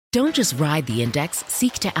Don't just ride the index,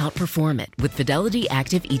 seek to outperform it with Fidelity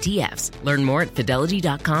Active ETFs. Learn more at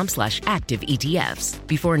fidelity.com/active ETFs.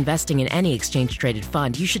 Before investing in any exchange-traded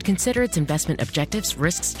fund, you should consider its investment objectives,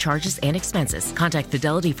 risks, charges, and expenses. Contact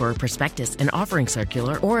Fidelity for a prospectus, an offering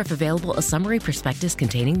circular, or if available, a summary prospectus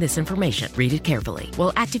containing this information. Read it carefully.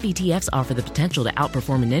 While active ETFs offer the potential to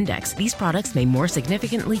outperform an index, these products may more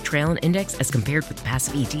significantly trail an index as compared with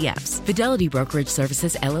passive ETFs. Fidelity Brokerage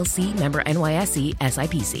Services, LLC, member NYSE,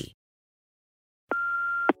 SIPC.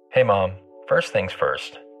 Hey Mom, first things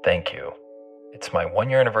first, thank you. It's my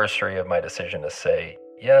 1-year anniversary of my decision to say,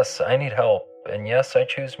 yes, I need help, and yes, I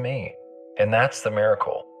choose me. And that's the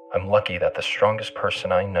miracle. I'm lucky that the strongest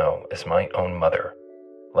person I know is my own mother.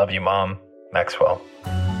 Love you, Mom. Maxwell.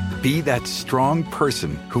 Be that strong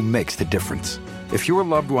person who makes the difference. If your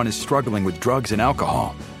loved one is struggling with drugs and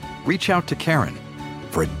alcohol, reach out to Caron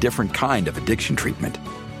for a different kind of addiction treatment.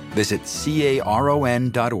 Visit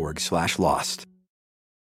caron.org/lost.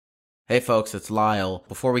 Hey folks, it's Lyle.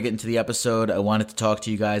 Before we get into the episode, I wanted to talk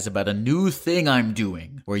to you guys about a new thing I'm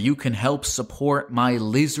doing where you can help support my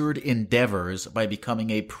lizard endeavors by becoming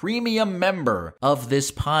a premium member of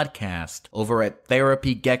this podcast over at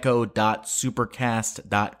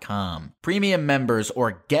therapygecko.supercast.com. Premium members,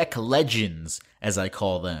 or Gek Legends, as I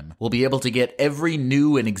call them, will be able to get every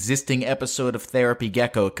new and existing episode of Therapy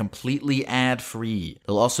Gecko completely ad-free.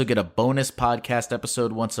 They'll also get a bonus podcast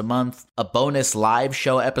episode once a month, a bonus live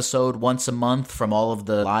show episode once a month from all of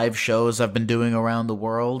the live shows I've been doing around the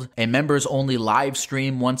world, a members-only live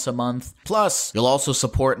stream once a month. Plus, you'll also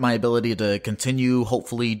support my ability to continue,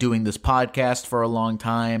 hopefully, doing this podcast for a long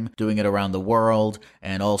time, doing it around the world,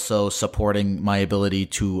 and also supporting my ability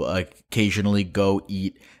to occasionally go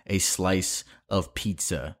eat a slice of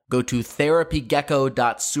pizza. Go to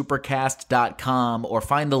therapygecko.supercast.com or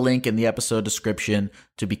find the link in the episode description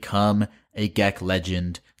to become a Gek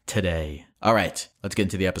Legend today. All right, let's get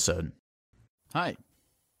into the episode. Hi.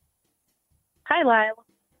 Hi, Lyle.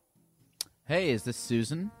 Hey, is this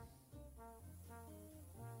Susan?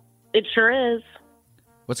 It sure is.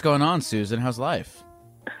 What's going on, Susan? How's life?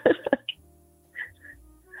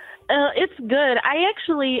 It's good. I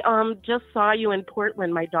actually just saw you in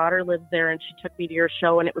Portland. My daughter lives there, and she took me to your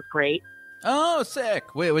show, and it was great. Oh,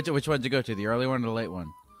 sick. Wait, which one did you go to? The early one or the late one?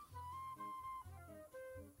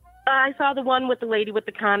 I saw the one with the lady with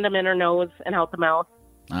the condom in her nose and out the mouth.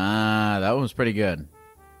 Ah, that one was pretty good.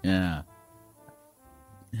 Yeah.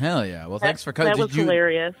 Hell yeah. Well, thanks for coming. That was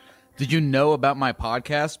hilarious. Did you know about my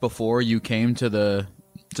podcast before you came to the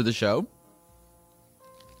show?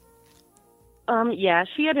 Yeah,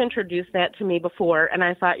 she had introduced that to me before, and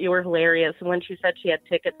I thought you were hilarious. And when she said she had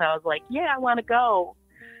tickets, I was like, yeah, I want to go.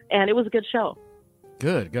 And it was a good show.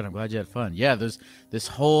 Good. I'm glad you had fun. Yeah, there's this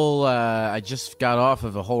whole, I just got off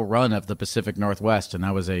of a whole run of the Pacific Northwest, and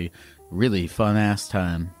that was a really fun-ass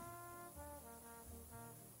time.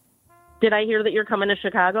 Did I hear that you're coming to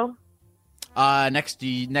Chicago? Next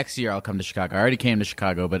year I'll come to Chicago. I already came to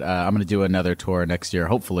Chicago, but I'm going to do another tour next year.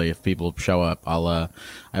 Hopefully, if people show up, I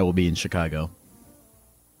will be in Chicago.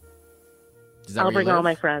 I'll bring all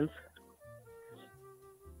my friends.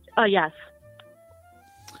 Yes.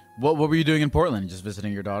 What were you doing in Portland? Just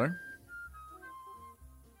visiting your daughter?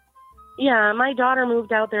 Yeah, my daughter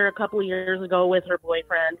moved out there a couple of years ago with her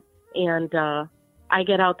boyfriend, and I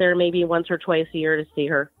get out there maybe once or twice a year to see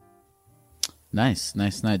her. Nice.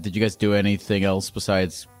 Did you guys do anything else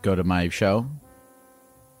besides go to my show?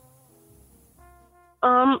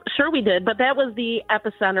 Sure we did, but that was the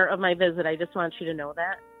epicenter of my visit. I just want you to know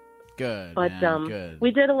that. Good. But man, good.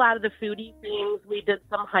 We did a lot of the foodie things. We did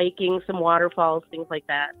some hiking, some waterfalls, things like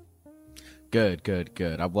that. Good.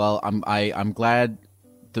 Well, I'm glad.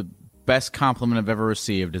 The best compliment I've ever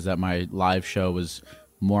received is that my live show was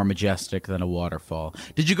more majestic than a waterfall.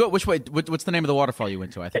 Did you go? Which way? What's the name of the waterfall you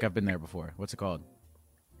went to? I think I've been there before. What's it called?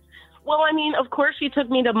 Well, I mean, of course, she took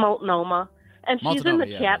me to Multnomah, and she's in the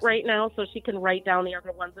Multnomah, chat right now, so she can write down the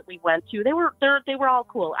other ones that we went to. They were all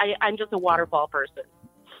cool. I'm just a waterfall person.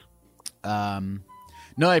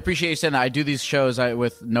 No, I appreciate you saying that. I do these shows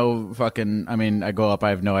with no fucking. I mean, I go up. I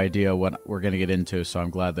have no idea what we're gonna get into, so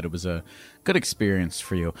I'm glad that it was a good experience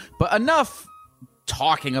for you. But enough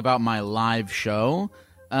talking about my live show.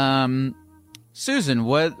 Susan,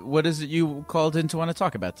 what is it you called in to want to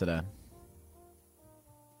talk about today?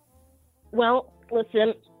 Well,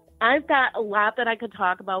 listen, I've got a lot that I could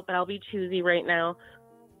talk about, but I'll be choosy right now.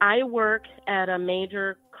 I work at a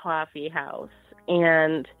major coffee house,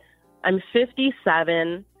 and I'm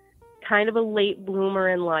 57, kind of a late bloomer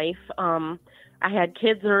in life. I had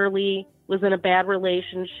kids early, was in a bad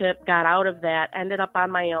relationship, got out of that, ended up on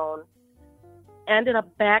my own. ended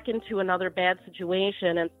up back into another bad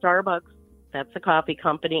situation, and Starbucks, that's a coffee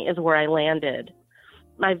company, is where I landed.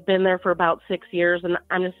 I've been there for about 6 years, and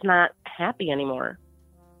I'm just not happy anymore.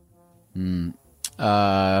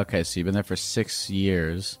 Okay, so you've been there for 6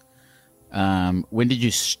 years. When did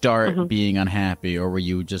you start being unhappy, or were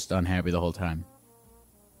you just unhappy the whole time?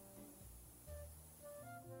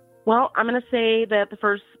 Well, I'm going to say that the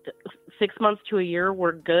first 6 months to a year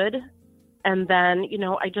were good. And then,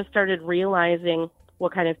 I just started realizing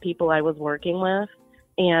what kind of people I was working with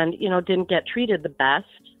and, didn't get treated the best.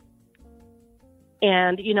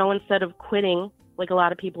 And, instead of quitting like a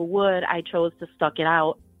lot of people would, I chose to stuck it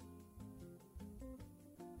out.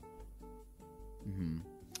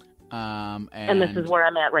 And this is where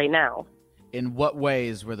I'm at right now. In what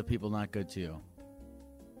ways were the people not good to you?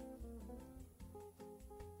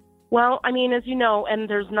 Well, I mean, as you know, and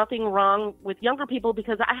there's nothing wrong with younger people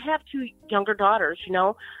because I have 2 younger daughters,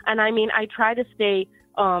 and I mean, I try to stay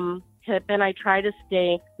hip and I try to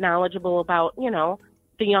stay knowledgeable about, the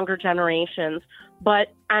younger generations,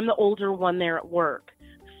 but I'm the older one there at work.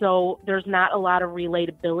 So there's not a lot of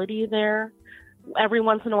relatability there. Every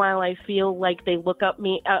once in a while, I feel like they look up to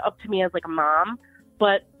me as like a mom,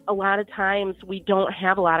 but a lot of times we don't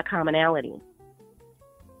have a lot of commonality.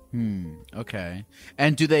 Okay.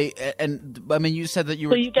 And do they? And I mean, you said that you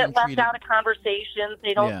were. So you get left out of conversations.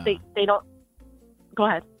 They don't. Yeah. They don't. Go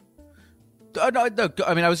ahead. No.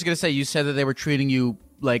 I mean, I was going to say you said that they were treating you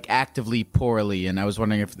like actively poorly, and I was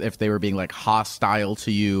wondering if they were being like hostile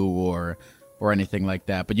to you or anything like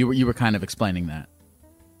that. But you were kind of explaining that.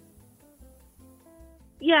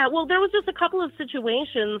 Yeah. Well, there was just a couple of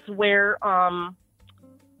situations where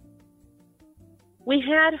we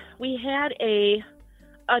had a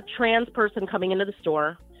trans person coming into the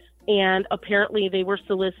store, and apparently they were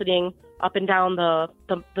soliciting up and down the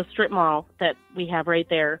strip mall that we have right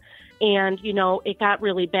there. And, it got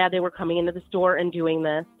really bad. They were coming into the store and doing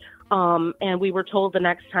this. And we were told the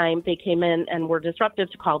next time they came in and were disruptive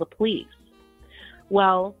to call the police.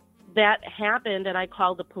 Well, that happened, and I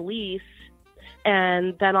called the police,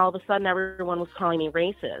 and then all of a sudden everyone was calling me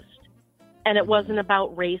racist. And it wasn't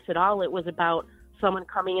about race at all. It was about someone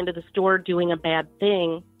coming into the store doing a bad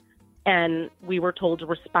thing, and we were told to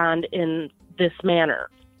respond in this manner.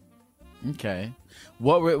 Okay.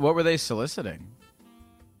 What were they soliciting?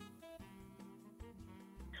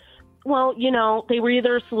 Well, they were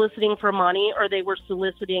either soliciting for money or they were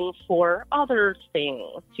soliciting for other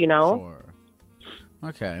things, Sure.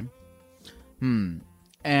 Okay.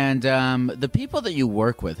 And the people that you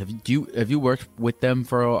work with, have you worked with them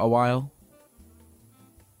for a while?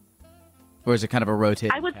 Or is it kind of a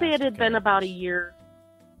rotating? I would say it had been about a year.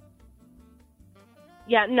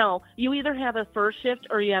 Yeah, no. You either have a first shift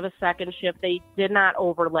or you have a second shift. They did not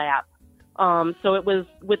overlap. So it was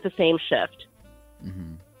with the same shift.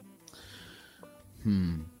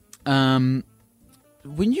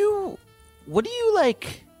 What do you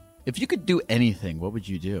like? If you could do anything, what would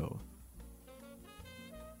you do?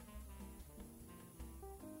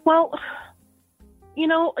 Well,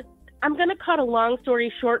 I'm going to cut a long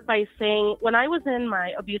story short by saying when I was in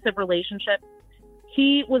my abusive relationship,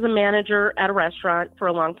 he was a manager at a restaurant for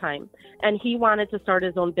a long time, and he wanted to start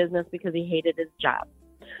his own business because he hated his job.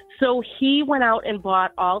 So he went out and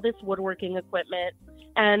bought all this woodworking equipment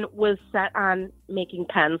and was set on making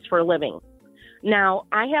pens for a living. Now,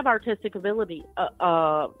 I have artistic ability,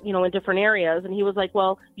 in different areas, and he was like,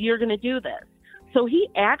 well, you're going to do this. So he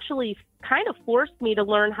actually kind of forced me to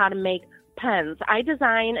learn how to make pens. I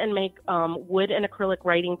design and make wood and acrylic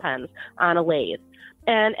writing pens on a lathe.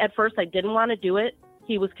 And at first I didn't want to do it.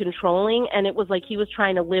 He was controlling, and it was like he was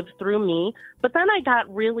trying to live through me. But then I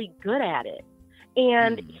got really good at it,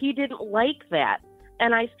 and he didn't like that.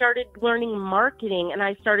 And I started learning marketing, and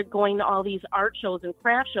I started going to all these art shows and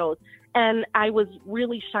craft shows. And I was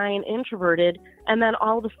really shy and introverted. And then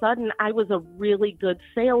all of a sudden I was a really good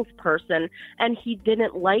salesperson, and he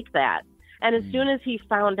didn't like that. And as soon as he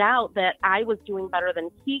found out that I was doing better than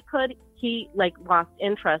he could, he lost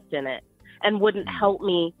interest in it and wouldn't help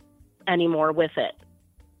me anymore with it.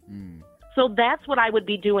 So that's what I would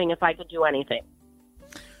be doing if I could do anything.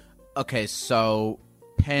 Okay, so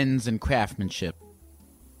pens and craftsmanship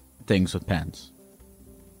things with pens.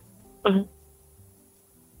 Mm-hmm.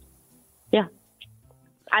 Yeah.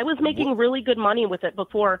 I was making really good money with it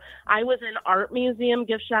before. I was in art museum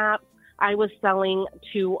gift shops. I was selling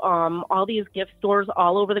to all these gift stores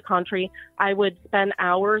all over the country. I would spend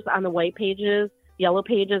hours on the white pages, yellow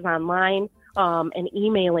pages online, and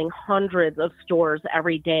emailing hundreds of stores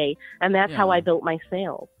every day. And that's how I built my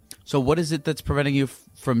sales. So what is it that's preventing you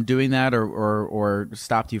from doing that or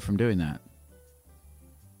stopped you from doing that?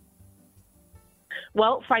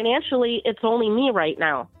 Well, financially, it's only me right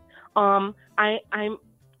now. I'm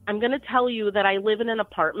going to tell you that I live in an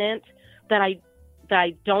apartment that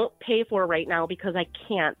I don't pay for right now because I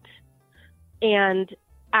can't. And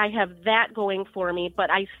I have that going for me, but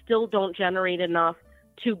I still don't generate enough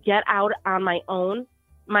to get out on my own.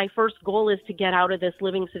 My first goal is to get out of this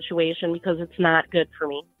living situation because it's not good for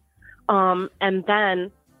me. And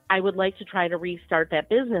then I would like to try to restart that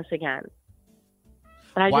business again.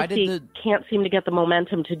 But I can't seem to get the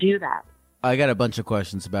momentum to do that. I got a bunch of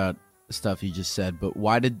questions about stuff you just said, but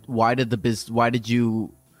why did the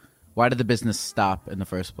business stop in the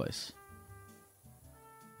first place?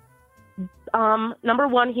 Number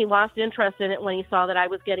one, he lost interest in it when he saw that I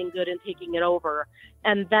was getting good and taking it over.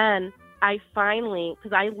 And then I finally,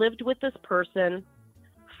 because I lived with this person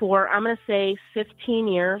for, I'm going to say 15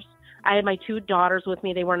 years. I had my 2 daughters with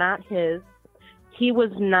me. They were not his. He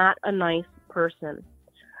was not a nice person.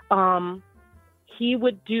 He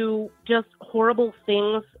would do just horrible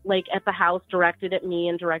things, like at the house, directed at me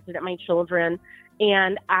and directed at my children.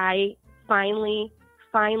 And I finally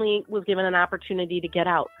was given an opportunity to get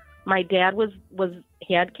out. My dad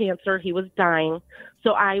had cancer. He was dying.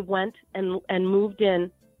 So I went and moved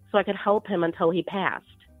in so I could help him until he passed.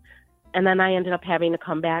 And then I ended up having to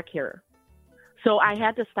come back here. So I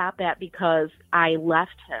had to stop that because I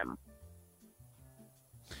left him.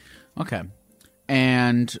 Okay.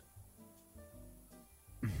 And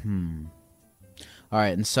all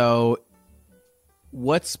right. And so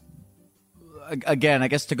what's, again, I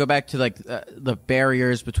guess to go back to like the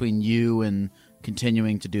barriers between you and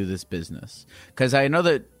continuing to do this business, because I know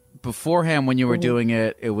that beforehand when you were doing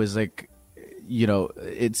it, it was like, you know,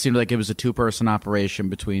 it seemed like it was a 2-person operation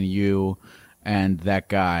between you and that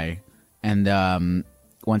guy. And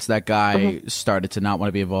once that guy started to not want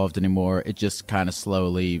to be involved anymore, it just kind of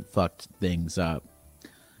slowly fucked things up.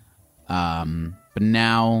 But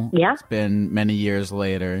now it's been many years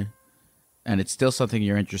later, and it's still something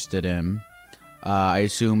you're interested in. I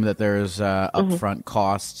assume that there's upfront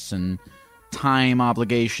costs and time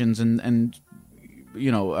obligations and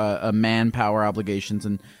you know, manpower obligations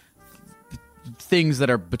and things that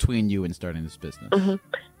are between you and starting this business.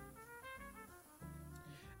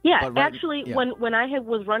 Yeah, actually, when I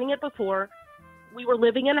was running it before, we were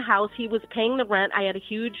living in a house. He was paying the rent. I had a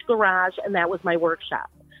huge garage, and that was my workshop.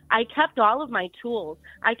 I kept all of my tools.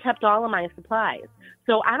 I kept all of my supplies.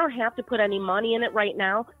 So I don't have to put any money in it right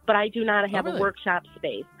now, but I do not have a workshop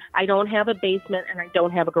space. I don't have a basement, and I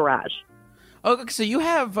don't have a garage. Oh, so you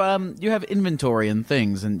have inventory and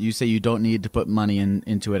things, and you say you don't need to put money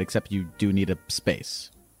into it, except you do need a space.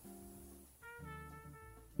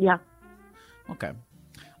 Yeah. Okay.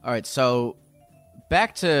 All right, so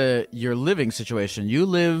back to your living situation. You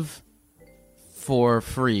live for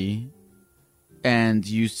free, and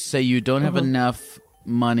you say you don't have enough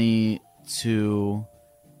money to...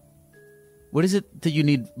 What is it that you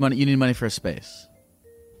need money? You need money for a space,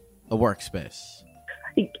 a workspace.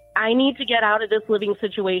 I need to get out of this living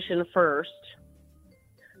situation first,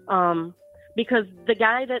 because the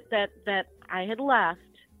guy that I had left,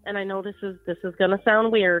 and I know this is going to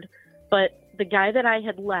sound weird, but the guy that I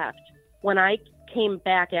had left, when I came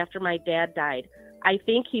back after my dad died, I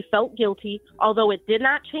think he felt guilty, although it did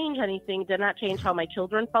not change anything, did not change how my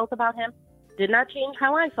children felt about him, did not change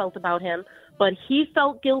how I felt about him, but he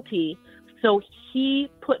felt guilty, so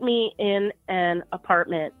he put me in an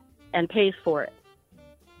apartment and pays for it.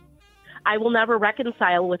 I will never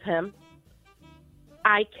reconcile with him.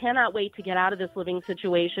 I cannot wait to get out of this living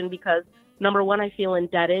situation because, number one, I feel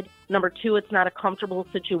indebted. Number two, it's not a comfortable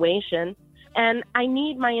situation. And I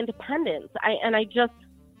need my independence.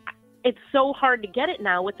 It's so hard to get it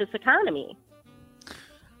now with this economy.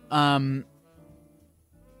 How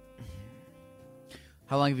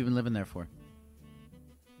long have you been living there for?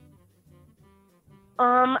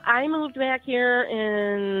 I moved back here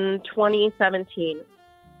in 2017.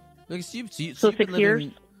 Look, so you've 6 been years. So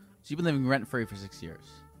you've been living rent-free for 6 years.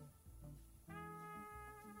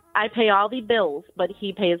 I pay all the bills, but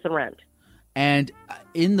he pays the rent. And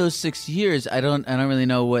in those 6 years, I don't really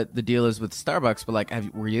know what the deal is with Starbucks, but like,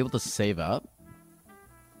 were you able to save up?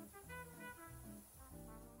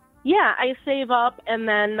 Yeah, I save up, and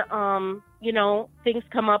then things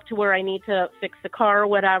come up to where I need to fix the car or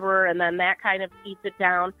whatever, and then that kind of eats it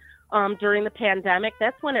down. During the pandemic,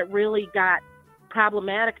 that's when it really got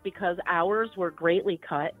problematic because hours were greatly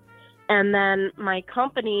cut. And then my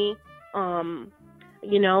company,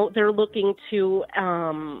 they're looking to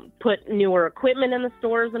put newer equipment in the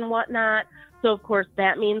stores and whatnot. So, of course,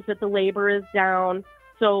 that means that the labor is down.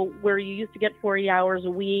 So where you used to get 40 hours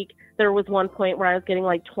a week, there was one point where I was getting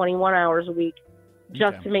like 21 hours a week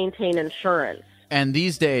just to maintain insurance. And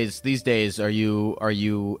these days, are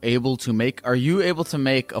you able to make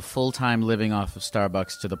a full-time living off of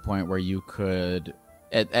Starbucks to the point where you could,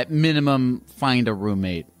 at minimum, find a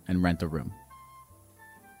roommate and rent a room?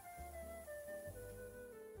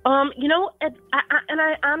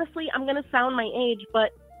 I honestly, I'm going to sound my age,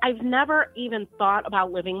 but I've never even thought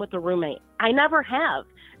about living with a roommate. I never have.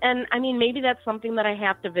 And I mean, maybe that's something that I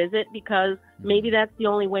have to visit because maybe that's the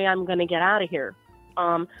only way I'm going to get out of here.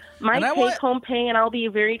 My take-home pay, and I'll be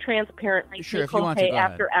very transparent, my take-home pay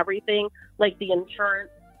after everything, like the insurance,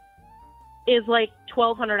 is like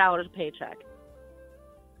 $1,200 a paycheck.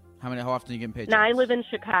 How often are you getting paychecks? Now, I live in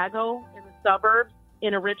Chicago, in the suburbs,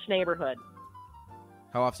 in a rich neighborhood.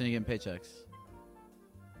 How often are you getting paychecks?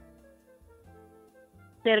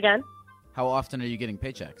 Say it again? How often are you getting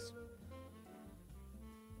paychecks?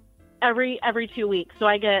 Every 2 weeks. So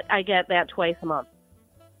I get that twice a month.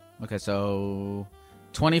 Okay, so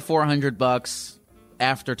 $2,400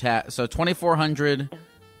 after tax. So $2,400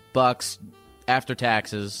 after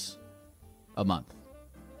taxes a month.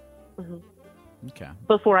 Mm-hmm. Okay.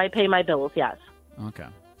 Before I pay my bills, yes. Okay.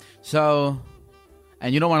 So,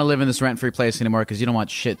 and you don't want to live in this rent-free place anymore because you don't want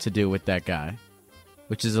shit to do with that guy,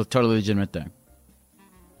 which is a totally legitimate thing.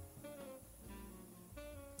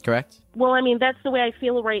 Correct? Well, I mean, that's the way I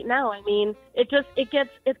feel right now. I mean, it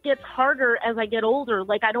gets harder as I get older.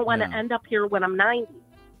 Like, I don't want to end up here when I'm 90.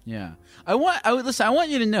 Yeah. I want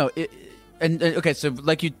you to know, okay, so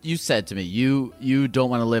like you said to me, you don't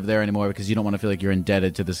want to live there anymore because you don't want to feel like you're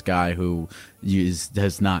indebted to this guy who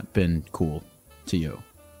has not been cool to you.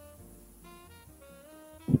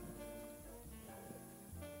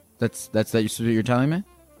 That's what you're telling me?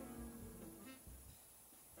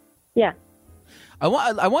 Yeah. I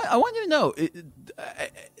want you to know,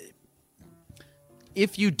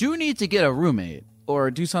 if you do need to get a roommate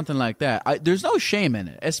or do something like that, there's no shame in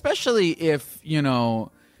it, especially if,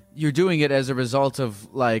 you're doing it as a result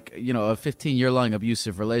of, like, a 15-year-long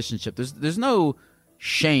abusive relationship. There's no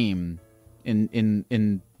shame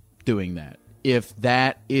in doing that. If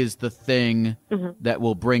that is the thing that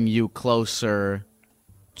will bring you closer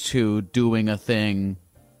to doing a thing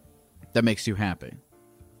that makes you happy.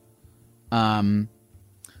 And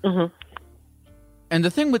the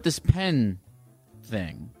thing with this pen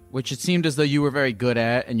thing, which it seemed as though you were very good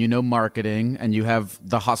at, and marketing, and you have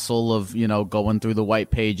the hustle of, going through the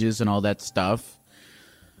white pages and all that stuff.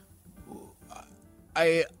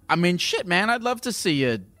 I mean, shit, man, I'd love to see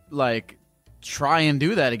you, like, try and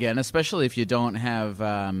do that again, especially if you don't have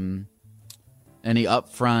any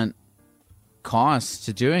upfront costs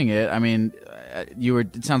to doing it. I mean,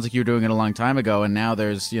 it sounds like you were doing it a long time ago, and now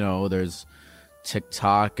there's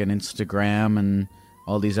TikTok and Instagram and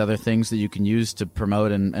all these other things that you can use to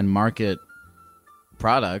promote and market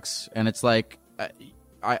products. And it's like,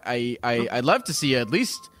 I'd love to see you at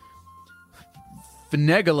least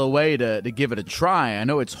finagle a way to give it a try. I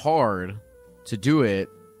know it's hard to do it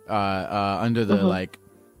under the like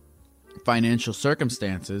financial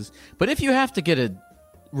circumstances, but if you have to get a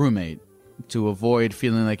roommate to avoid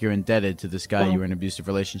feeling like you're indebted to this guy you were in an abusive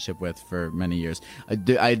relationship with for many years,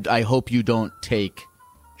 I hope you don't take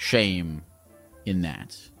shame in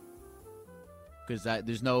that, because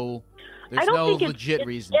there's no legit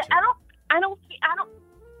reason to. I don't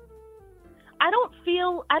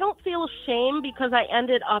feel shame because I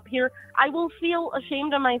ended up here. I will feel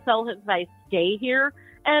ashamed of myself if I stay here.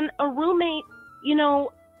 And a roommate,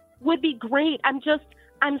 would be great. I'm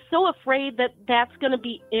so afraid that that's going to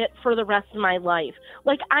be it for the rest of my life.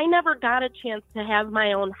 Like, I never got a chance to have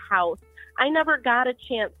my own house. I never got a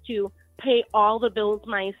chance to pay all the bills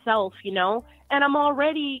myself, and I'm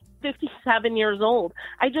already 57 years old.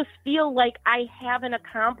 I just feel like I haven't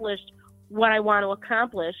accomplished what I want to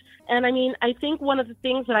accomplish. And I mean, I think one of the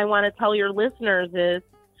things that I want to tell your listeners is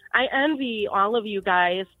I envy all of you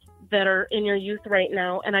guys that are in your youth right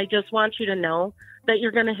now. And I just want you to know that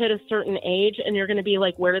you're going to hit a certain age and you're going to be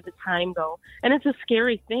like, where did the time go? And it's a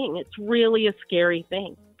scary thing. It's really a scary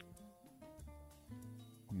thing.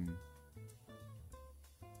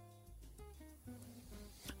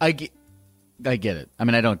 I get it. I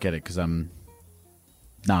mean, I don't get it because I'm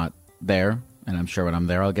not there, and I'm sure when I'm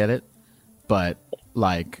there I'll get it. But,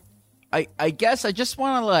 like, I guess I just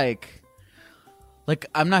want to, like,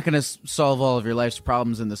 I'm not going to solve all of your life's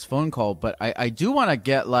problems in this phone call, but I do want to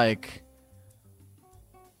get, like,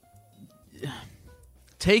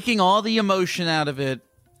 taking all the emotion out of it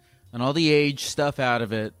and all the age stuff out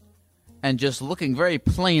of it and just looking very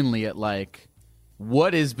plainly at, like,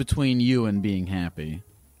 what is between you and being happy,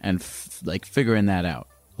 and figuring that out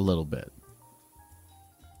a little bit.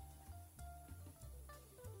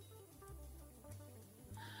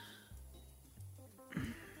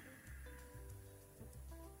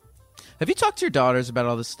 Have you talked to your daughters about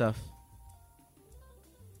all this stuff?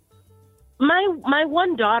 My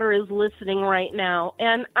one daughter is listening right now,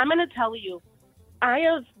 and I'm going to tell you,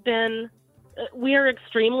 we are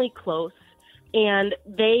extremely close, and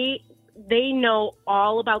they know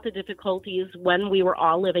all about the difficulties when we were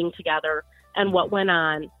all living together and what went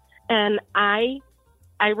on. And I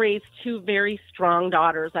raised two very strong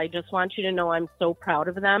daughters. I just want you to know I'm so proud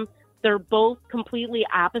of them. They're both completely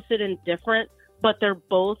opposite and different, but they're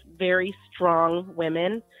both very strong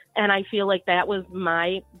women. And I feel like that was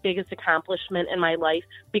my biggest accomplishment in my life,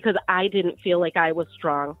 because I didn't feel like I was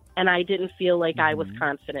strong and I didn't feel like I was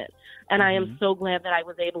confident. And I am so glad that I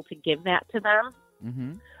was able to give that to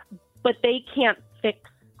them. But they can't fix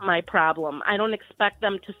my problem. I don't expect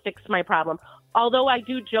them to fix my problem. Although I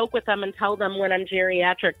do joke with them and tell them when I'm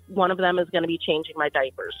geriatric, one of them is going to be changing my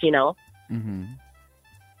diapers, you know?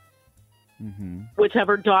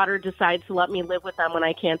 Whichever daughter decides to let me live with them when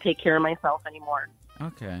I can't take care of myself anymore.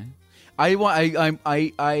 Okay.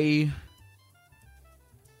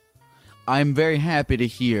 I'm very happy to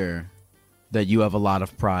hear that you have a lot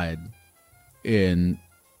of pride in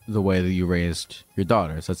the way that you raised your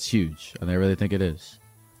daughters. That's huge, and I really think it is.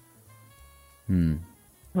 I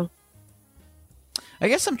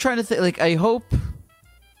guess I'm trying to think, like, I hope...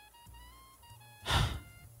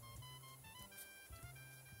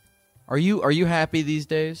 Are you happy these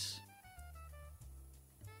days?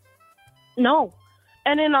 No.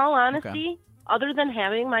 And in all honesty, other than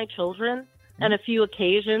having my children and a few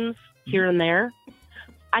occasions here and there,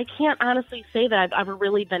 I can't honestly say that I've ever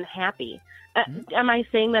really been happy. Am I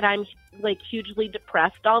saying that I'm like hugely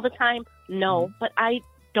depressed all the time? No, but I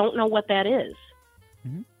don't know what that is.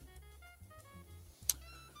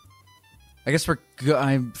 I guess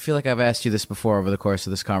I feel like I've asked you this before over the course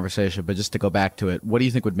of this conversation, but just to go back to it, what do you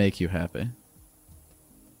think would make you happy?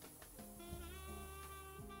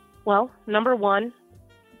 Well, number one,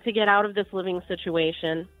 to get out of this living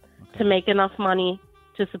situation, to make enough money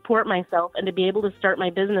to support myself, and to be able to start my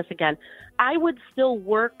business again. I would still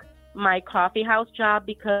work my coffee house job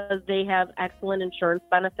because they have excellent insurance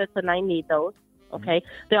benefits, and I need those. Okay.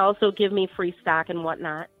 They also give me free stock and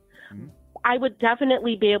whatnot. I would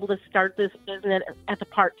definitely be able to start this business at the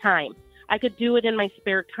part-time. I could do it in my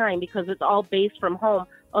spare time because it's all based from home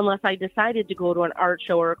unless I decided to go to an art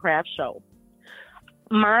show or a craft show.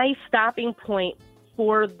 My stopping point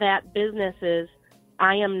for that business is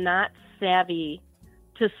I am not savvy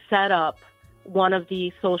to set up one of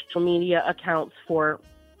the social media accounts for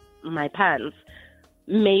my pens.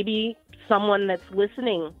 Maybe someone that's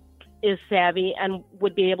listening is savvy and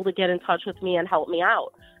would be able to get in touch with me and help me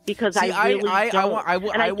out. Because I really don't want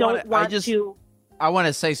to. I want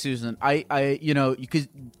to say, Susan, you know, because,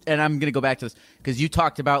 and I'm going to go back to this because you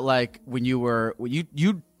talked about like when you were you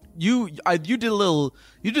did a little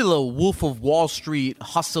Wolf of Wall Street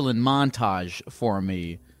hustling montage for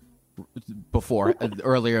me before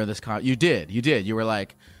earlier in this you did you were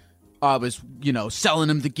like, I was, you know, selling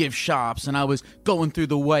them to gift shops, and I was going through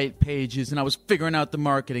the white pages, and I was figuring out the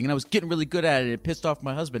marketing, and I was getting really good at it. It pissed off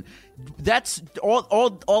my husband. That's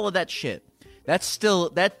all of that shit. That's still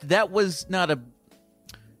that was not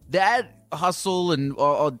that hustle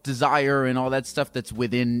and desire and all that stuff that's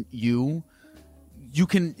within you. You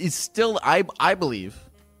can is still I believe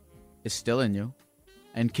is still in you,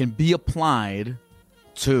 and can be applied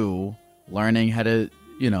to learning how to,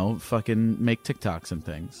 you know, fucking make TikToks and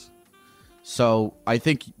things. So I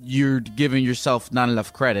think you're giving yourself not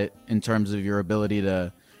enough credit in terms of your ability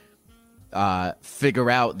to figure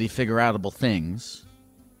out the figure-outable things,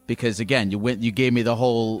 because again, you gave me the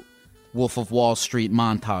whole Wolf of Wall Street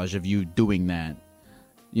montage of you doing that,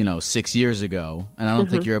 you know, 6 years ago, and I don't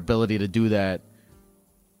think your ability to do that.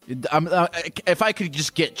 If I could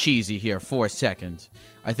just get cheesy here for a second,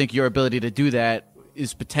 I think your ability to do that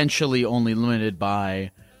is potentially only limited by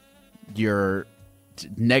your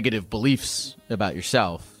negative beliefs about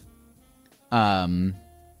yourself,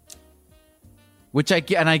 which I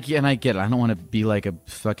get, and I get it. I don't want to be like a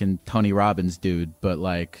fucking Tony Robbins dude, but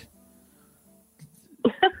like,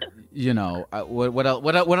 you know, what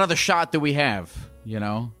other shot do we have? You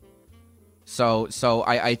know, so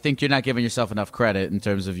I think you're not giving yourself enough credit in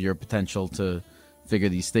terms of your potential to figure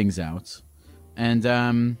these things out, and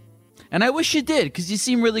I wish you did, because you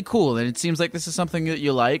seem really cool, and it seems like this is something that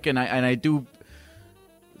you like, and I do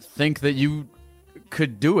think that you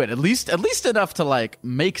could do it at least enough to like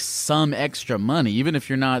make some extra money, even if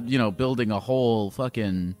you're not, you know, building a whole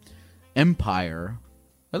fucking empire,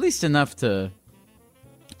 at least enough to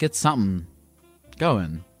get something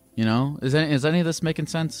going, you know. Is any of this making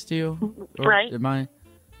sense to you? Or right. Am I?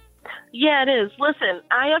 Yeah, it is. Listen,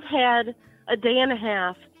 I have had a day and a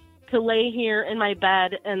half to lay here in my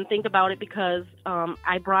bed and think about it because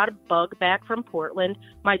I brought a bug back from Portland.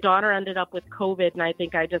 My daughter ended up with COVID, and I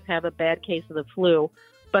think I just have a bad case of the flu.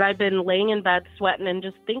 But I've been laying in bed sweating and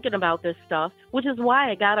just thinking about this stuff, which is why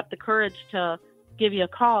I got up the courage to give you a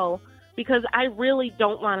call, because I really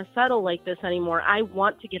don't want to settle like this anymore. I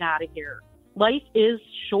want to get out of here. Life is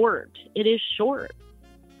short. It is short.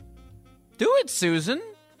 Do it, Susan.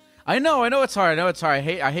 I know it's hard. I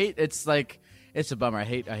hate, it's like, it's a bummer. I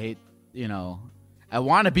hate, you know, I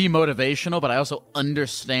want to be motivational, but I also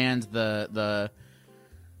understand the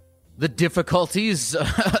difficulties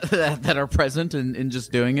that are present in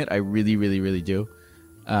just doing it. I really, really, really do.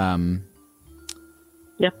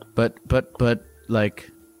 Yep. But like,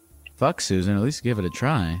 fuck, Susan, at least give it a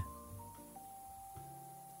try.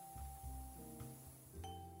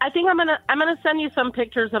 I think I'm gonna send you some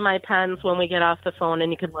pictures of my pens when we get off the phone,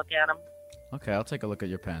 and you can look at them. Okay, I'll take a look at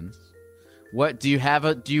your pens. What do you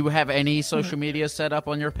have any social media set up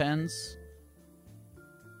on your pens?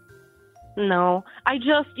 No, I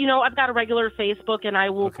just, I've got a regular Facebook, and I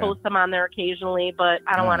will post them on there occasionally, but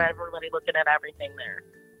I don't want everybody looking at everything there.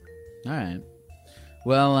 All right.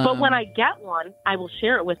 Well, but when I get one, I will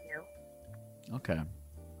share it with you. Okay.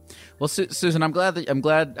 Well, Susan, I'm glad.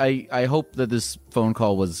 I hope that this phone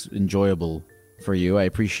call was enjoyable for you. I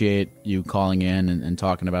appreciate you calling in and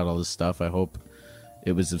talking about all this stuff. I hope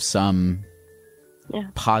it was of some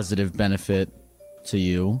positive benefit to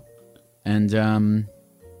you. And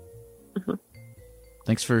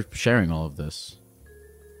thanks for sharing all of this.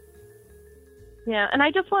 Yeah, and I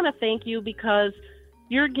just want to thank you because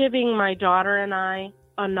you're giving my daughter and I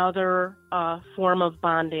another form of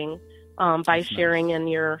bonding by sharing in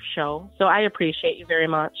your show. So I appreciate you very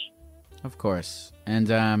much. Of course.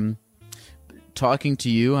 And talking to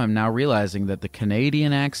you, I'm now realizing that the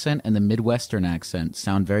Canadian accent and the Midwestern accent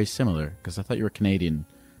sound very similar, because I thought you were Canadian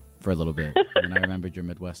for a little bit, and I remembered you're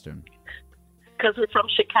Midwestern. Because we're from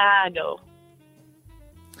Chicago.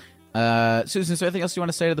 Susan, is there anything else you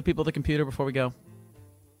want to say to the people at the computer before we go?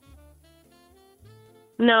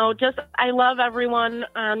 No, just I love everyone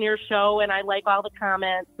on your show, and I like all the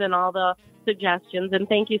comments and all the suggestions, and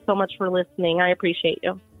thank you so much for listening. I appreciate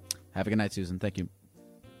you. Have a good night, Susan. Thank you.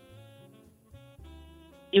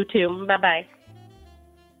 You too. Bye-bye.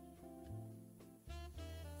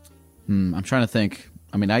 I'm trying to think.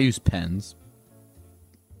 I mean, I use pens.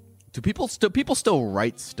 Do people still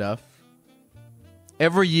write stuff?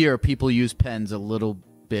 Every year, people use pens a little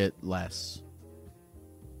bit less.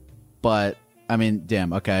 But I mean,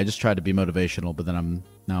 damn. Okay, I just tried to be motivational, but then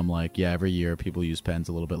I'm like, yeah. Every year, people use pens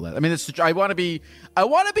a little bit less. I mean, I want to be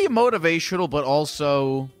motivational, but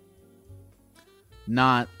also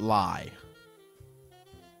not lie.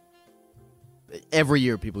 Every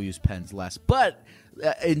year, people use pens less. But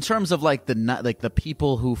in terms of like the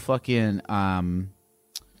people who fucking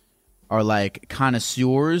are like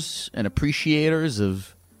connoisseurs and appreciators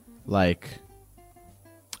of like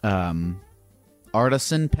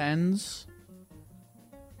artisan pens.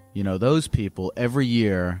 You know, those people, every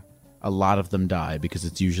year, a lot of them die because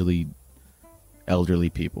it's usually elderly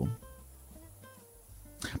people.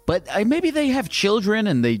 But maybe they have children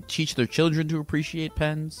and they teach their children to appreciate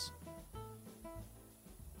pens.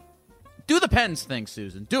 Do the pens thing,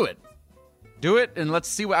 Susan. Do it. Do it, and let's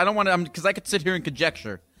see what... I don't want to... Because I could sit here and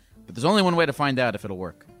conjecture, but there's only one way to find out if it'll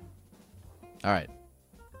work. All right.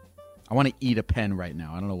 I want to eat a pen right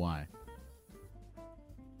now. I don't know why.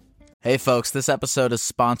 Hey folks, this episode is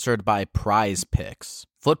sponsored by Prize Picks.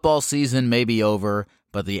 Football season may be over,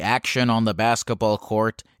 but the action on the basketball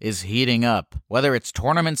court is heating up. Whether it's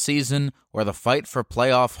tournament season or the fight for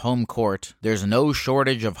playoff home court, there's no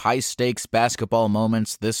shortage of high-stakes basketball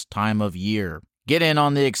moments this time of year. Get in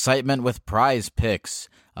on the excitement with Prize Picks,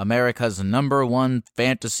 America's #1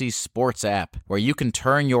 fantasy sports app, where you can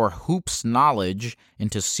turn your hoops knowledge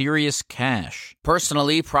into serious cash.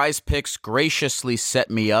 Personally, Prize Picks graciously set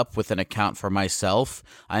me up with an account for myself.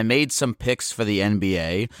 I made some picks for the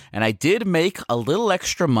NBA, and I did make a little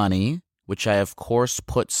extra money, which I of course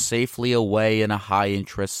put safely away in a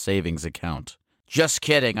high-interest savings account. Just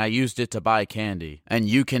kidding, I used it to buy candy. And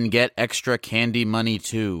you can get extra candy money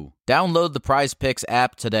too. Download the Prize Picks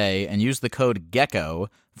app today and use the code GECKO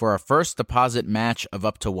for a first deposit match of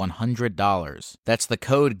up to $100. That's the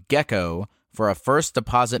code GECKO for a first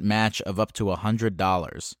deposit match of up to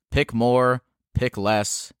 $100. Pick more, pick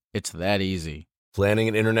less. It's that easy. Planning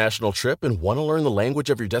an international trip and want to learn the language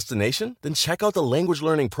of your destination? Then check out the language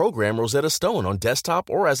learning program Rosetta Stone on desktop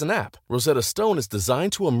or as an app. Rosetta Stone is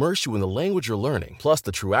designed to immerse you in the language you're learning. Plus,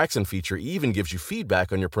 the True Accent feature even gives you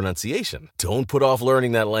feedback on your pronunciation. Don't put off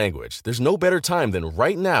learning that language. There's no better time than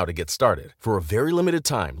right now to get started. For a very limited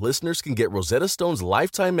time, listeners can get Rosetta Stone's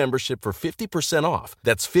lifetime membership for 50% off.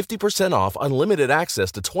 That's 50% off unlimited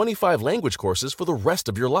access to 25 language courses for the rest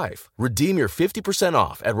of your life. Redeem your 50%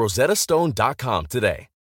 off at rosettastone.com today.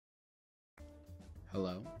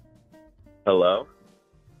 Hello. Hello.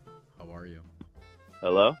 How are you?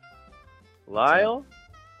 Hello. Lyle?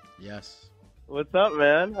 Yes. What's up,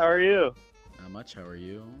 man? How are you? Not much. How are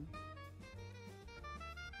you?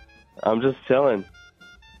 I'm just chilling.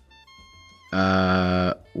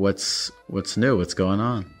 What's new? What's going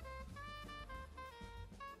on?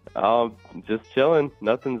 Just chilling.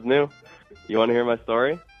 Nothing's new. You want to hear my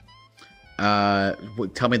story? Tell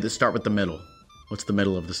me. Start with the middle. What's the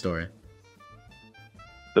middle of the story?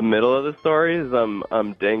 The middle of the story is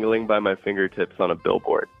I'm dangling by my fingertips on a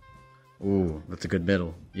billboard. Ooh, that's a good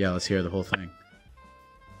middle. Yeah, let's hear the whole thing.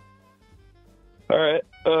 All right.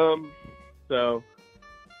 So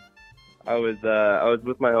I was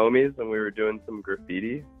with my homies and we were doing some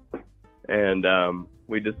graffiti, and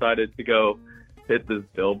we decided to go hit this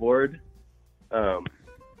billboard,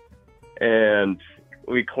 and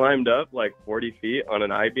we climbed up like 40 feet on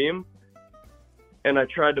an I-beam, and I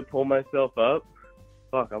tried to pull myself up.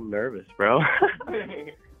 Fuck, I'm nervous, bro.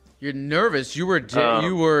 You're nervous. You were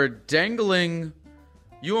dangling.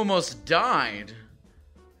 You almost died,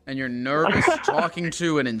 and you're nervous talking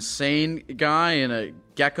to an insane guy in a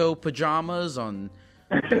gecko pajamas on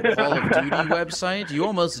the Call of Duty website. You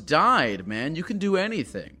almost died, man. You can do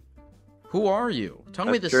anything. Who are you? Tell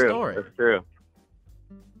me the story. That's true.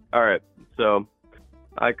 All right, so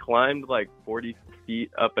I climbed like 40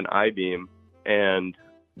 feet up an I-beam, and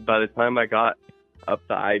by the time I got up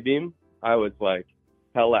the I-beam, I was like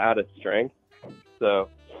hella out of strength. So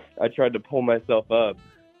I tried to pull myself up,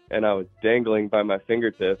 and I was dangling by my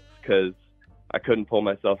fingertips because I couldn't pull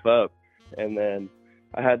myself up. And then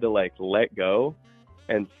I had to like let go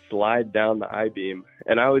and slide down the I-beam,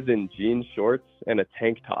 and I was in jean shorts and a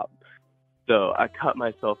tank top. So I cut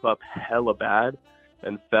myself up hella bad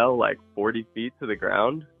and fell like 40 feet to the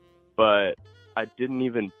ground, but I didn't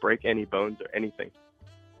even break any bones or anything.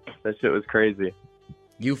 That shit was crazy.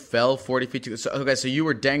 You fell 40 feet to... So you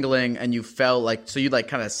were dangling and you fell so you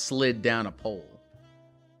kind of slid down a pole.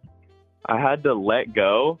 I had to let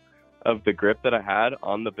go of the grip that I had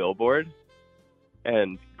on the billboard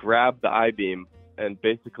and grab the I-beam and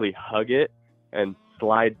basically hug it and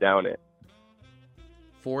slide down it.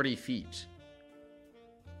 40 feet.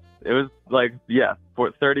 It was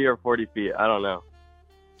 30 or 40 feet. I don't know.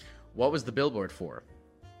 What was the billboard for?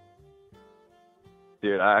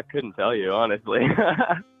 Dude, I couldn't tell you, honestly.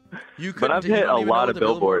 You but I've hit a lot of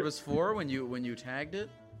billboards. What was for when you tagged it?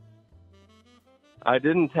 I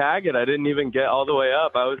didn't tag it. I didn't even get all the way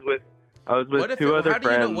up. I was with two other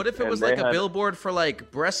friends. What if it was like a billboard for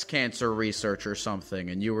like breast cancer research or something,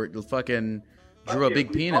 and you were fucking drew a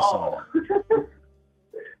big penis on it?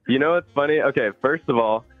 You know what's funny? Okay, first of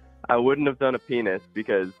all, I wouldn't have done a penis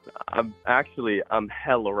because I'm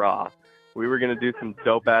hella raw. We were gonna do some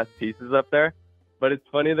dope ass pieces up there. But it's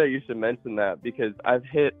funny that you should mention that because I've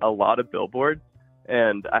hit a lot of billboards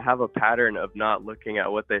and I have a pattern of not looking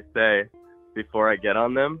at what they say before I get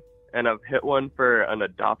on them. And I've hit one for an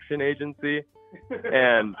adoption agency.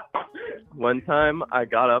 And one time I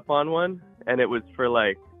got up on one and it was for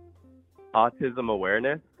like autism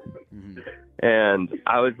awareness. Mm-hmm. And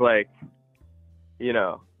I was like,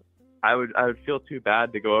 I would feel too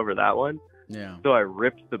bad to go over that one. Yeah. So I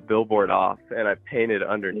ripped the billboard off and I painted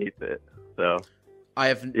underneath it. So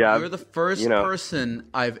you're the first person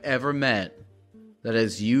I've ever met that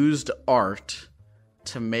has used art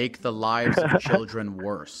to make the lives of children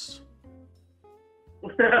worse.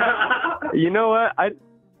 You know what?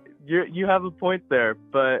 You have a point there,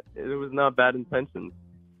 but it was not bad intentions.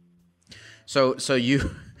 So you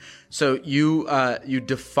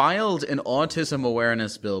defiled an autism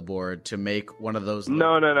awareness billboard to make one of those.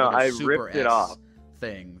 No. I ripped it off.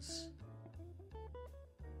 Things.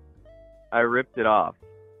 I ripped it off,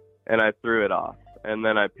 and I threw it off, and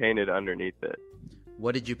then I painted underneath it.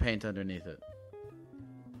 What did you paint underneath it?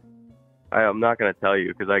 I'm not going to tell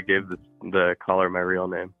you because I gave the caller my real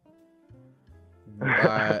name.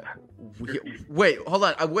 Wait, hold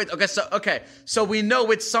on. Okay, so we know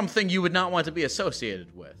it's something you would not want to be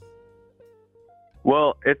associated with.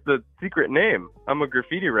 Well, it's a secret name. I'm a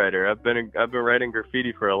graffiti writer. I've been writing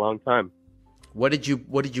graffiti for a long time. What did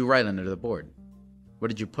you write under the board? What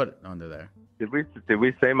did you put under there? Did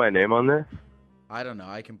we say my name on this? I don't know.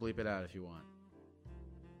 I can bleep it out if you want.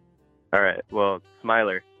 All right. Well,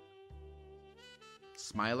 Smiler.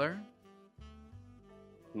 Smiler?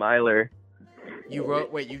 Smiler. You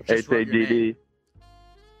wrote. Wait, you just wrote your name. H-A-D-D.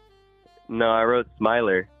 No, I wrote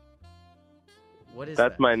Smiler. What is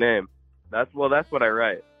That's that? my name. That's what I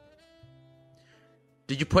write.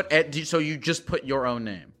 Did you put so you just put your own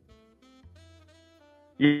name?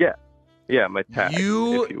 Yeah. Yeah, my tag,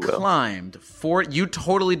 You if you will. climbed you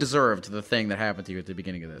totally deserved the thing that happened to you at the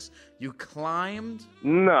beginning of this. You climbed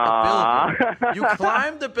Nah. a billboard. You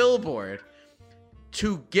climbed a billboard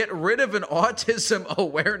to get rid of an autism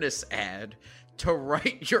awareness ad to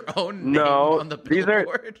write your own name on the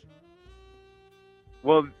billboard.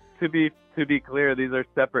 Well, to be clear, these are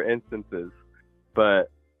separate instances.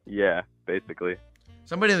 But yeah, basically.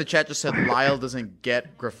 Somebody in the chat just said Lyle doesn't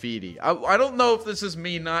get graffiti. I don't know if this is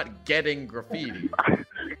me not getting graffiti.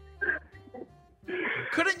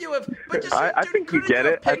 Couldn't you have? But just, I think you get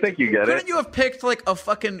it. I think you get it. Couldn't you have picked like a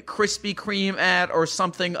fucking Krispy Kreme ad or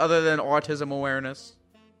something other than autism awareness?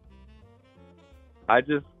 I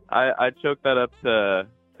choked that up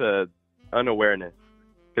to unawareness,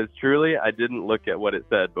 because truly I didn't look at what it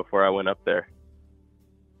said before I went up there.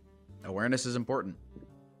 Awareness is important.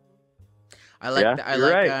 I like. Yeah, I you're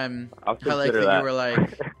like. right. I like that you were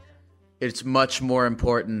like. It's much more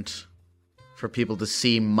important for people to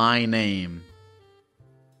see my name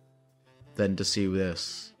than to see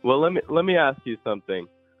this. Well, let me ask you something.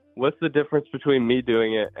 What's the difference between me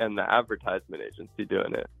doing it and the advertisement agency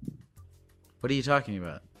doing it? What are you talking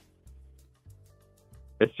about?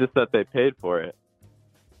 It's just that they paid for it.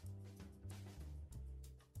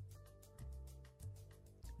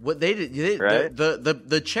 What they did, Right?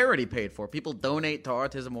 the charity paid for. People donate to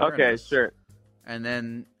autism awareness. Okay, sure. And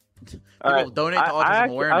then people All right. donate to autism I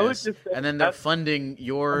would awareness, just say and then they're that's- funding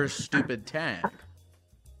your stupid tag.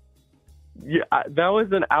 Yeah, that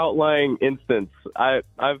was an outlying instance.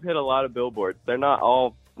 I've hit a lot of billboards. They're not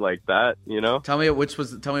all like that, you know. Tell me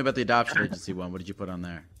about the adoption agency one. What did you put on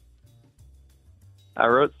there? I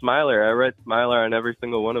wrote Smiler. I wrote Smiler on every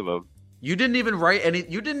single one of them. You didn't even write any.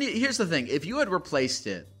 You didn't. Here's the thing: if you had replaced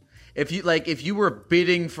it, if you were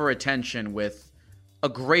bidding for attention with a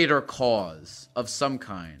greater cause of some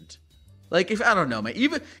kind, like if I don't know, man,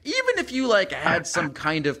 even if you like had some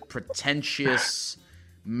kind of pretentious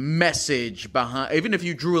message behind, even if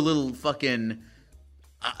you drew a little fucking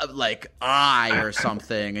like eye or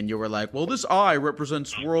something, and you were like, well, this eye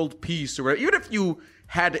represents world peace, or whatever, even if you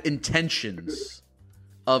had intentions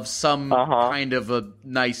of some kind of a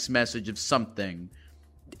nice message of something,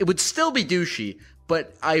 it would still be douchey,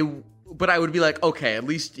 but I would be like, okay, at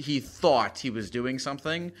least he thought he was doing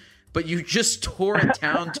something, but you just tore it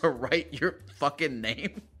down to write your fucking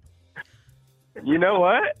name. You know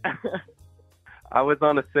what? I was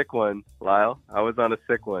on a sick one, Lyle. I was on a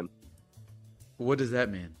sick one. What does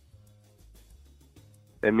that mean?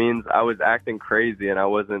 It means I was acting crazy and I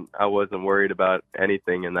wasn't worried about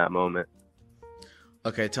anything in that moment.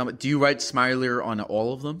 Okay, tell me, do you write Smiler on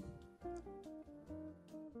all of them?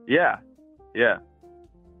 Yeah. Yeah.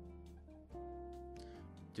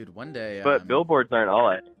 Dude, one day... But billboards aren't all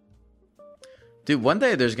it. Dude, one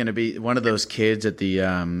day there's going to be one of those kids at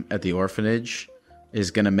the orphanage is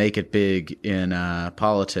going to make it big in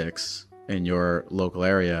politics in your local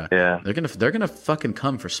area. Yeah. They're gonna fucking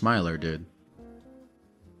come for Smiler, dude.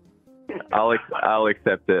 I'll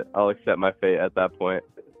accept it. I'll accept my fate at that point.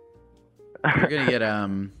 You're gonna get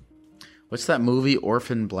what's that movie,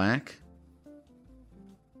 Orphan Black?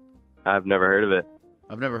 I've never heard of it.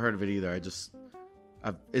 I've never heard of it either.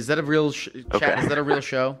 Is that a real chat? Okay. Is that a real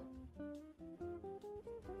show?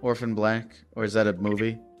 Orphan Black, or is that a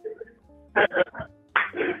movie?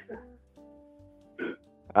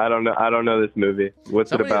 I don't know this movie. What's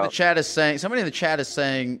Somebody it in about? the chat is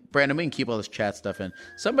saying, Brandon, we can keep all this chat stuff in.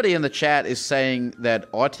 Somebody in the chat is saying that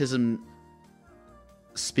Autism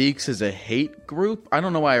Speaks is a hate group. I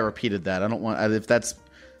don't know why I repeated that. I don't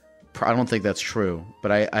think that's true,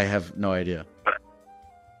 but I have no idea.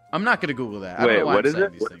 I'm not going to Google that. I don't Wait, know why what I'm is saying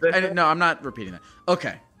it? these What things. is it? No, I'm not repeating that.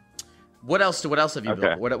 Okay. What else have you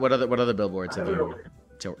Okay. built? What other billboards have you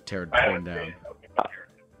torn down?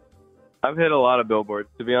 I've hit a lot of billboards.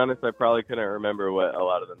 To be honest, I probably couldn't remember what a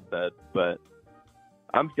lot of them said, but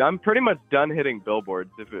I'm pretty much done hitting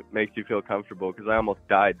billboards if it makes you feel comfortable, because I almost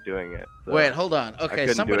died doing it. So Wait, hold on. I Okay, couldn't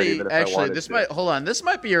do it somebody even if I actually wanted this to. This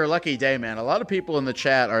might be your lucky day, man. A lot of people in the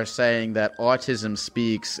chat are saying that Autism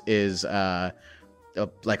Speaks is like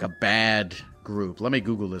a bad group. Let me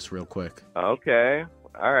Google this real quick. Okay.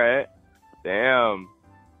 All right. Damn.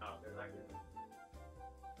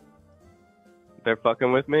 They're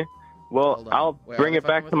fucking with me? Well, Hold on. I'll Wait, are bring they it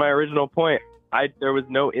back fucking to with my you? original point. There was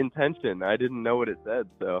no intention. I didn't know what it said,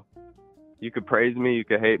 so you could praise me, you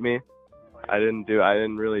could hate me. I didn't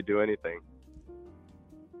really do anything.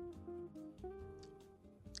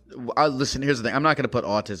 Listen, here's the thing. I'm not going to put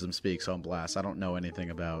Autism Speaks on blast. I don't know anything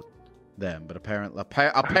about them, but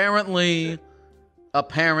apparently,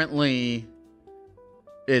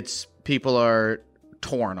 it's people are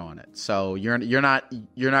torn on it. So you're not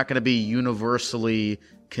going to be universally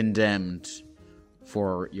condemned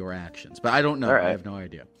for your actions. But I don't know. All right. I have no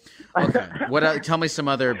idea. Okay. Tell me some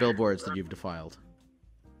other billboards that you've defiled.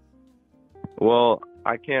 Well,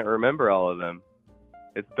 I can't remember all of them.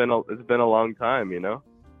 It's been a long time, you know.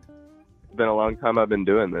 It's been a long time I've been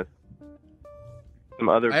doing this. Some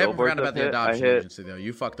other I haven't billboards forgotten about the I've adoption hit. agency, though.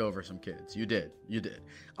 You fucked over some kids. You did.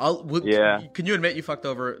 Yeah. Can you admit you fucked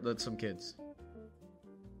over some kids?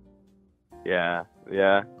 Yeah.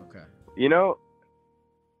 Okay. You know,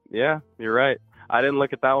 yeah, you're right. I didn't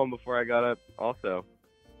look at that one before I got up. Also,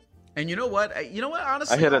 And you know what?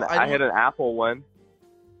 Honestly, I hit an Apple one,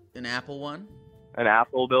 an Apple one. an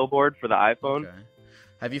Apple billboard for the iPhone. Okay.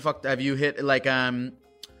 Have you hit like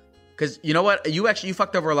Because you know what, you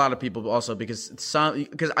fucked over a lot of people also because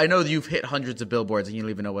I know that you've hit hundreds of billboards and you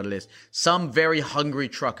don't even know what it is. Some very hungry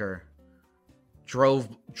trucker drove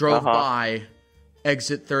by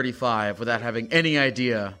exit 35 without having any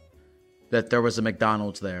idea that there was a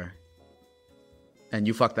McDonald's there, and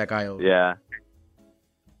you fucked that guy over. Yeah.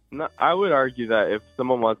 No, I would argue that if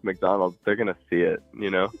someone wants McDonald's, they're gonna see it. You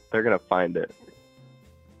know, they're gonna find it.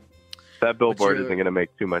 That billboard isn't gonna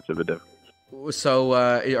make too much of a difference. So,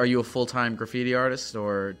 are you a full-time graffiti artist,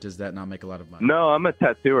 or does that not make a lot of money? No, I'm a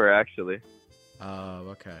tattooer actually. Oh,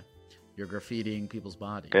 okay. You're graffitiing people's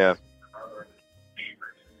bodies. Yeah.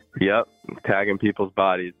 Yep, tagging people's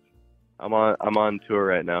bodies. I'm on tour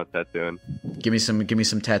right now tattooing. Give me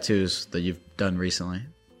some tattoos that you've done recently.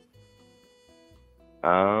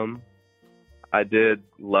 I did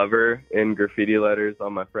lover in graffiti letters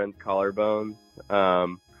on my friend's collarbones.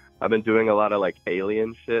 I've been doing a lot of like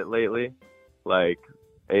alien shit lately, like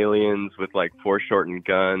aliens with like foreshortened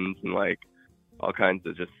guns and like all kinds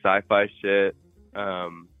of just sci-fi shit.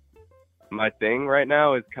 My thing right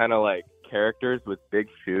now is kind of like characters with big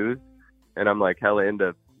shoes, and I'm like hella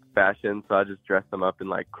into fashion, so I just dress them up in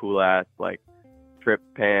like cool ass like trip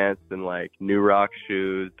pants and like New Rock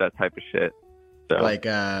shoes, that type of shit. So, Like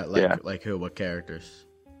who? What characters?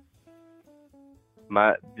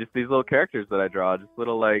 Just these little characters that I draw, just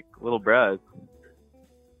little bras.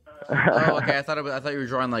 Oh, okay. I thought you were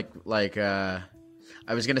drawing like I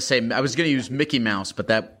was gonna use Mickey Mouse, but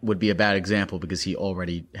that would be a bad example because he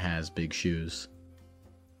already has big shoes.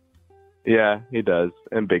 Yeah, he does,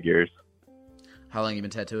 and big ears. How long you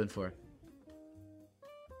been tattooing for?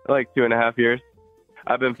 Like 2.5 years.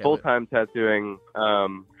 I've been Okay, full-time tattooing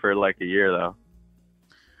for like a year though.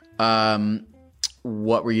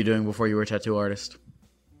 What were you doing before you were a tattoo artist?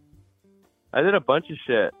 I did a bunch of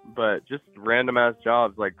shit, but just random ass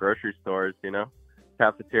jobs like grocery stores, you know,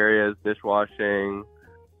 cafeterias, dishwashing,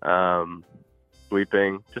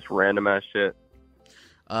 sweeping, just random ass shit.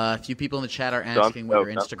 A few people in the chat are asking what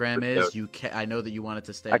your Instagram is. I know that you want it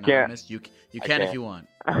to stay anonymous. You can if you want.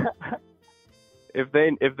 If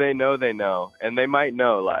they know, they know, and they might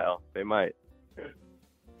know, Lyle. They might.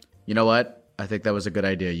 You know what? I think that was a good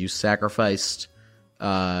idea. You sacrificed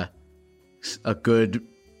a good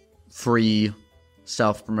free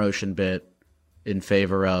self-promotion bit in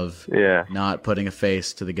favor of not putting a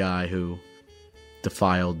face to the guy who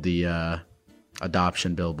defiled the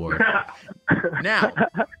adoption billboard. Now,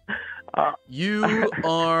 you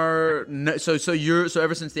are so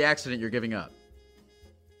ever since the accident, you're giving up.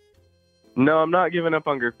 No, I'm not giving up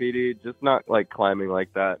on graffiti. Just not like climbing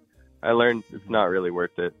like that. I learned it's not really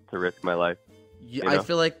worth it to risk my life. Yeah, you know? I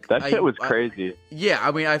feel like that shit was crazy. Yeah,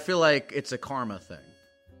 I mean, I feel like it's a karma thing.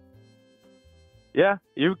 Yeah,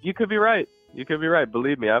 you could be right. You could be right.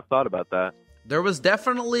 Believe me, I've thought about that. There was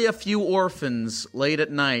definitely a few orphans late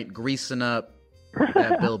at night greasing up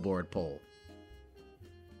that billboard pole.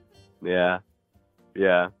 Yeah.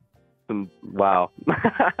 Wow.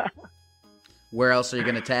 Where else are you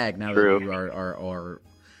going to tag now True. that you are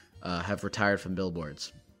have retired from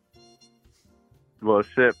billboards? Well,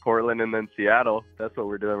 shit, Portland and then Seattle. That's what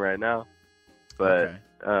we're doing right now. But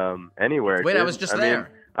anywhere. Wait, dude. I was just mean,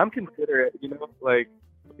 there. I'm considerate, you know, like,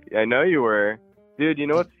 I know you were. Dude, you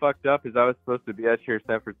know what's fucked up is I was supposed to be at your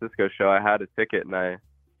San Francisco show. I had a ticket and I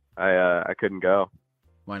couldn't go.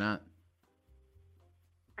 Why not?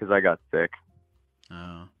 Because I got sick.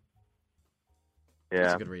 Oh. Yeah.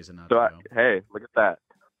 That's a good reason not So, to go. hey, look at that.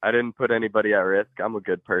 I didn't put anybody at risk. I'm a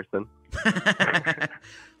good person.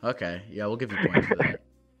 Okay, yeah, we'll give you points for that.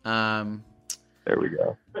 There we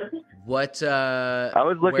go. What? I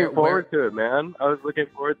was looking forward to it, man. I was looking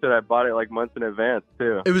forward to it. I bought it like months in advance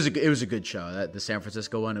too. It was a good show. The San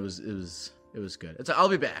Francisco one. It was good. I'll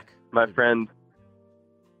be back. My friend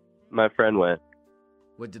went.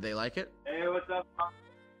 What, did they like it? Hey, what's up?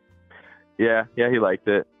 Yeah, he liked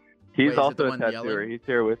it. He's also a tattooer. yelling? He's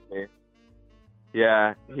here with me.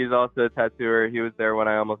 Yeah, he's also a tattooer. He was there when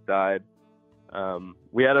I almost died.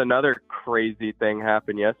 We had another crazy thing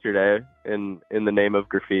happen yesterday in the name of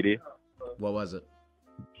graffiti. What was it?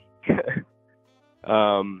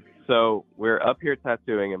 So we're up here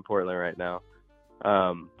tattooing in Portland right now.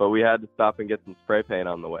 But we had to stop and get some spray paint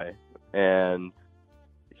on the way. And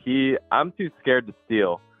I'm too scared to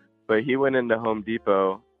steal, but he went into Home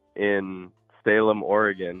Depot in Salem,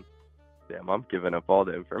 Oregon. Damn, I'm giving up all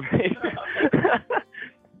the information.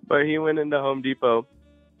 But he went into Home Depot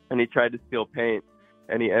and he tried to steal paint,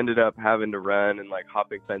 and he ended up having to run and like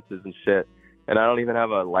hopping fences and shit. And I don't even have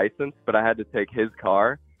a license, but I had to take his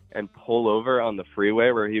car and pull over on the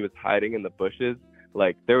freeway where he was hiding in the bushes.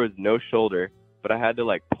 Like, there was no shoulder, but I had to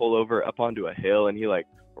like pull over up onto a hill, and he like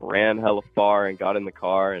ran hella far and got in the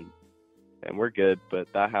car, and we're good.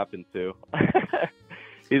 But that happened too.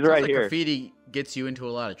 He's right here. Graffiti gets you into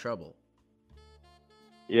a lot of trouble.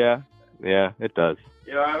 Yeah, it does.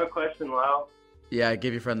 Yo, I have a question, Lyle. Yeah,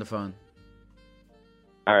 give your friend the phone.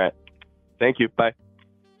 All right. Thank you. Bye.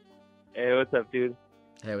 Hey, what's up, dude?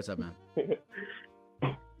 Hey, what's up, man?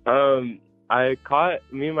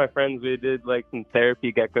 Me and my friends, we did like some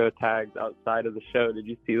Therapy Gecko tags outside of the show. Did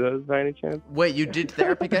you see those by any chance? Wait, you did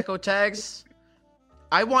Therapy Gecko tags?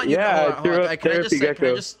 I want you to hold on. Can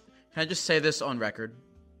I just say this on record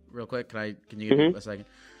real quick? Can you give me a second?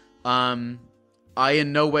 I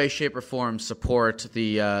in no way, shape, or form support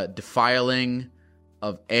the defiling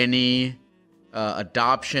of any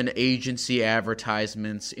adoption agency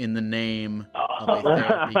advertisements in the name of a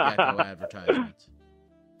Therapy Gecko advertisement.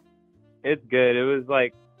 It's good. It was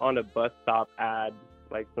like on a bus stop ad,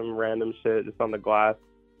 like some random shit just on the glass.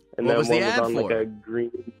 And What then was one the ad was on for? like a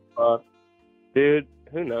green bus. Dude,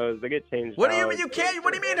 who knows? They get changed. What do you out. mean you can't?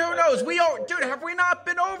 What do you mean who knows? Dude, have we not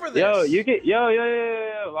been over this? Yo, you get You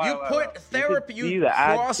Wow. put therapy. You, see You the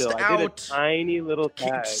ad crossed still. I did a out tiny little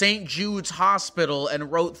tag. St. Jude's Hospital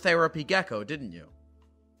and wrote Therapy Gecko, didn't you?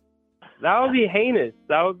 That would be heinous.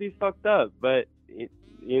 That would be fucked up. But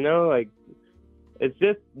you know, like, it's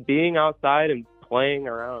just being outside and playing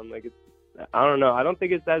around. Like, I don't know. I don't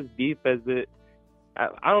think it's as deep as it.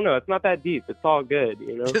 I don't know. It's not that deep. It's all good,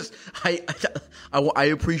 you know. Just I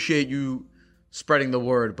appreciate you spreading the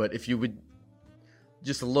word, but if you would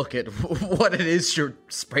just look at what it is you're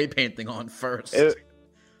spray painting on first.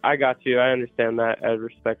 I got you. I understand that. I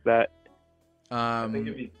respect that. Send me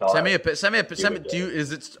a. Do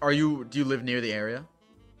you live near the area?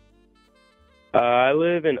 I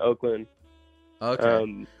live in Oakland. Okay.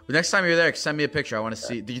 Well, next time you're there, send me a picture. I want to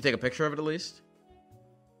see. Did you take a picture of it at least?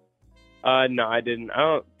 No, I didn't. I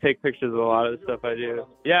don't take pictures of a lot of the stuff I do.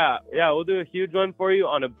 Yeah, we'll do a huge one for you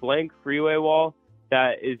on a blank freeway wall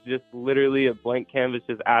that is just literally a blank canvas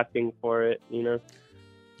just asking for it, you know?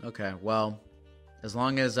 Okay, well, as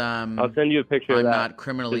long as I'll send you a picture of that. I'm not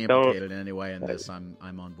criminally implicated in any way in this, I'm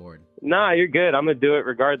on board. Nah, you're good. I'm going to do it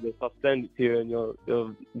regardless. I'll send it to you and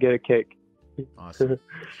you'll get a kick. Awesome. Is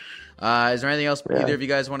there anything else either of you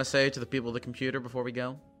guys want to say to the people of the computer before we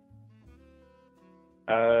go?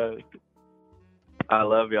 I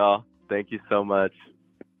love y'all. Thank you so much.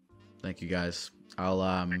 Thank you guys.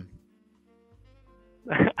 I'll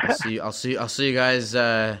see you guys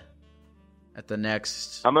at the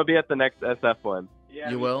next. I'm gonna be at the next SF one. Yeah,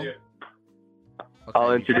 you will? Okay.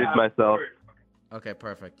 I'll introduce myself. Okay,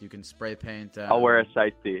 perfect. You can spray paint. I'll wear a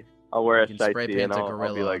shiesty. Spray paint and a gorilla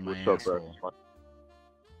I'll be like, on my what's up, asshole. bro?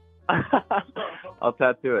 I'll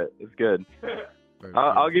tattoo it. It's good.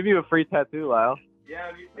 I'll give you a free tattoo, Lyle.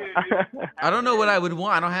 Yeah, me too. I don't know what I would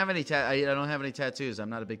want. I don't have any tattoos. I'm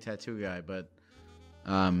not a big tattoo guy, but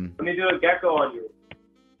let me do a gecko on you.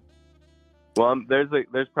 Well, there's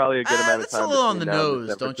probably a good amount of time. That's a little on the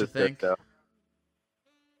nose, don't you think? Though.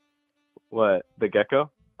 What, the gecko?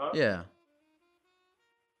 Huh? Yeah.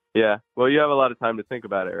 Yeah. Well, you have a lot of time to think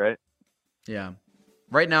about it, right? Yeah.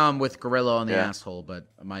 Right now I'm with gorilla on the asshole, but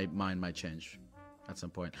my mind might change at some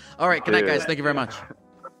point. All right. Good night, guys. Thank you very much.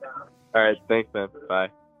 All right. Thanks, man. Bye.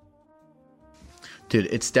 Dude,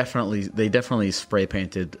 they definitely spray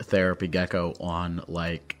painted Therapy Gecko on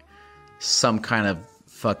like some kind of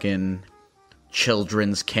fucking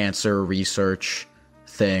children's cancer research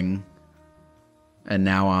thing. And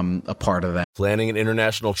now I'm a part of that. Planning an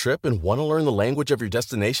international trip and want to learn the language of your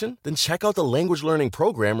destination? Then check out the language learning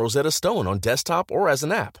program Rosetta Stone on desktop or as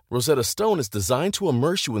an app. Rosetta Stone is designed to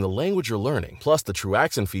immerse you in the language you're learning. Plus, the True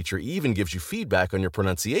Accent feature even gives you feedback on your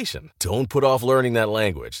pronunciation. Don't put off learning that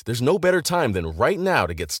language. There's no better time than right now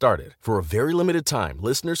to get started. For a very limited time,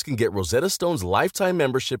 listeners can get Rosetta Stone's lifetime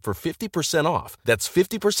membership for 50% off. That's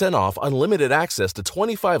 50% off unlimited access to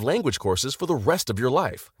 25 language courses for the rest of your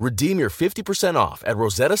life. Redeem your 50% off at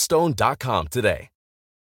rosettastone.com today.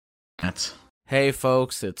 Hey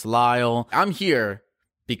folks, it's Lyle. I'm here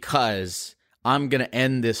because I'm going to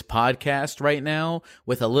end this podcast right now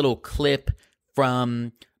with a little clip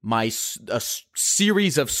from a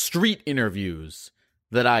series of street interviews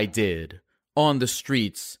that I did on the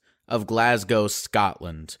streets of Glasgow,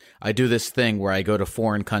 Scotland. I do this thing where I go to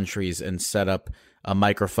foreign countries and set up a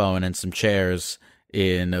microphone and some chairs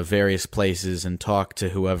in various places and talk to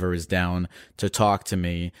whoever is down to talk to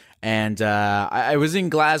me. And I was in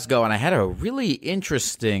Glasgow and I had a really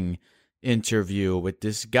interesting interview with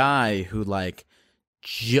this guy who like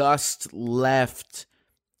just left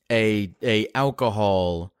a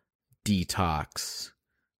alcohol detox,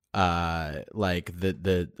 like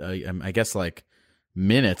I guess like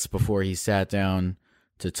minutes before he sat down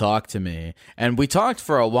to talk to me. And we talked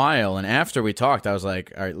for a while, and after we talked I was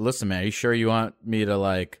like, all right, listen man, are you sure you want me to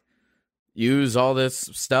like use all this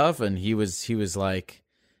stuff? And he was like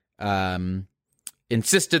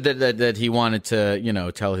insisted that he wanted to, you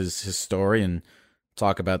know, tell his story and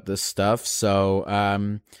talk about this stuff. So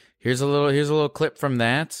here's a little clip from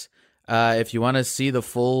that. If you want to see the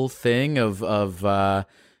full thing of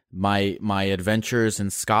my adventures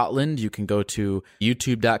in Scotland, you can go to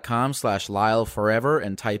youtube.com/LyleForever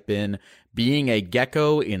and type in being a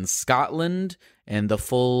gecko in Scotland, and the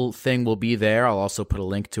full thing will be there. I'll also put a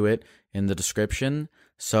link to it in the description.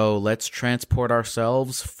 So let's transport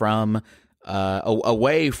ourselves from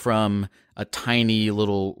away from a tiny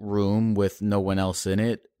little room with no one else in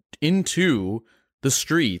it into the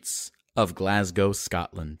streets of Glasgow,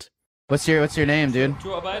 Scotland. What's your name, dude? Do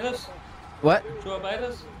you want to buy this? What? Do you want to buy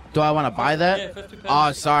this? Do I want to buy that? Yeah, £50.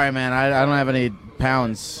 Oh, sorry, man. I don't have any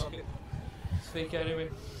pounds. Okay. Speak anyway.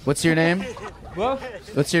 What's your name? What?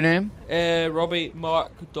 What's your name? Robbie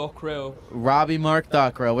Mark Dockrell. Robbie Mark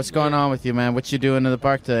Dockrell. What's going on with you, man? What you doing in the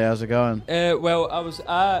park today? How's it going? Well, I was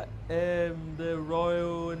at the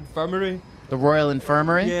Royal Infirmary. The Royal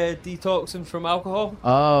Infirmary? Yeah, detoxing from alcohol.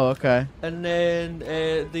 Oh, okay. And then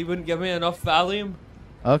they wouldn't give me enough Valium.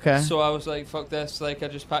 Okay. So I was like, fuck this. Like, I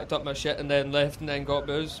just packed up my shit and then left and then got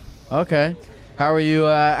booze. Okay. How are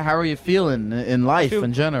you feeling in life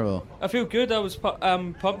in general? I feel good. I was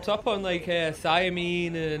pumped up on like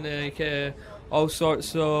thiamine and like all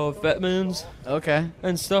sorts of vitamins. Okay.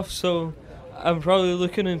 And stuff. So I'm probably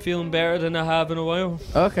looking and feeling better than I have in a while.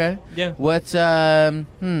 Okay. Yeah. What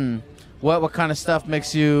what kind of stuff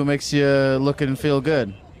makes you look and feel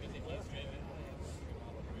good?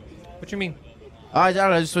 What do you mean? I don't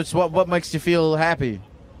know. Just what makes you feel happy?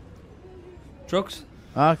 Drugs.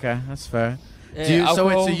 Okay, that's fair.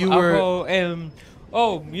 Alcohol, so you were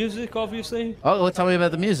music, obviously. Oh, well, tell me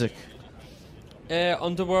about the music.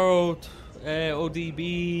 Underworld,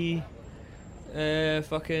 ODB,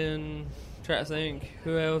 fucking try to think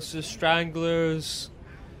who else? The Stranglers,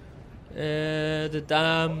 The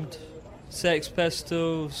Damned, Sex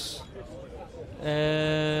Pistols,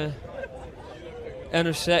 Inner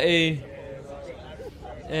City.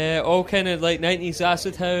 All kind of like 90s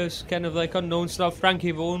acid house, kind of like unknown stuff.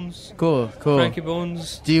 Frankie Bones. Cool. Frankie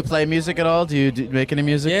Bones. Do you play music at all? Do you make any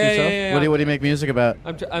music yourself? Yeah. What do you make music about?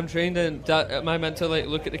 I'm trained in that. Am I meant to like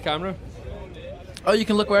look at the camera? Oh, you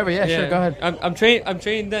can look wherever. Yeah, sure. Go ahead. I'm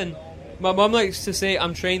trained in. My mum likes to say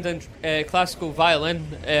I'm trained in classical violin,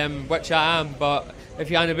 which I am. But if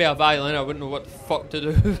you had to be a violin, I wouldn't know what the fuck to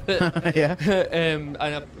do with it. Yeah.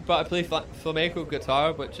 But I play flamenco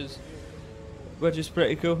guitar, which is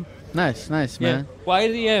pretty cool. Nice, man. Yeah. Why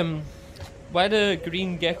the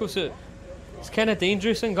green gecko suit? It's kind of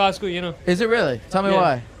dangerous in Glasgow, you know. Is it really? Tell me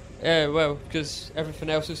why. Well, because everything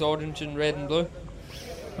else is orange and red and blue.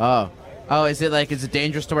 Oh, is it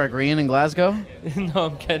dangerous to wear green in Glasgow? No,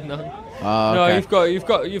 I'm kidding. No, okay. No,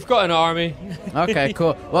 you've got an army. Okay,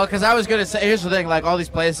 cool. Well, because I was gonna say, here's the thing: like all these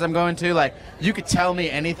places I'm going to, like you could tell me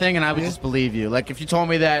anything and I would just believe you. Like if you told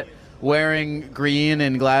me that wearing green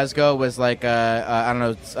in Glasgow was like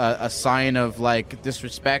a sign of like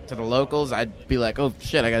disrespect to the locals, I'd be like, oh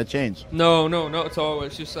shit, I gotta change. No, not at all.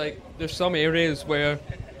 It's just like there's some areas where,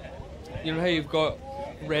 you know how you've got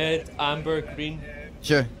red, amber, green.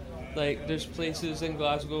 Sure. Like there's places in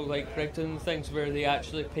Glasgow, like Brighton and things, where they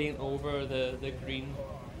actually paint over the green,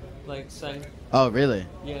 like sign. Oh really?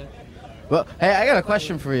 Yeah. Well, hey, I got a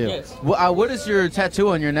question for you. Yes. What does your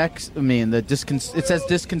tattoo on your neck mean? It says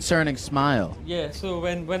disconcerting smile. Yeah, so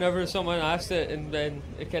whenever someone asks it, and then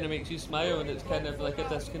it kind of makes you smile, and it's kind of like a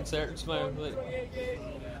disconcerting smile. Like,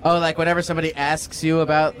 Oh, like whenever somebody asks you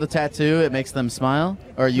about the tattoo, it makes them smile?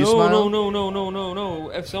 Or you smile?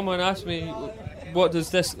 No. If someone asks me, what does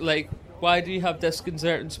this, like, why do you have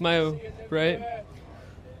disconcerting smile, right?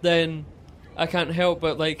 Then I can't help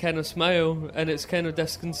but, like, kind of smile, and it's kind of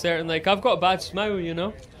disconcerting. Like, I've got a bad smile, you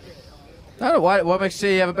know? I don't know. What makes you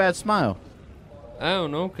say you have a bad smile? I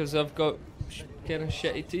don't know, because I've got kind of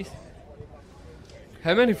shitty teeth.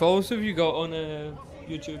 How many followers have you got on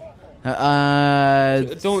YouTube?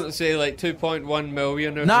 Don't say, like, 2.1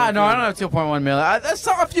 million or something. No, I don't have 2.1 million. That's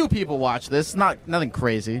not, a few people watch this. Nothing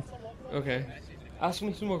crazy. Okay. Ask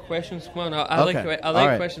me some more questions. Come on, I like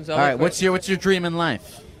questions. All right. What's your dream in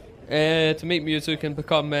life? To make music and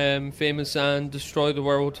become famous and destroy the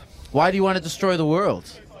world. Why do you want to destroy the world?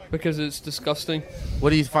 Because it's disgusting.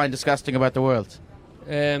 What do you find disgusting about the world?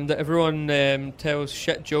 That everyone tells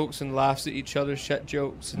shit jokes and laughs at each other's shit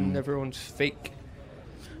jokes, and everyone's fake.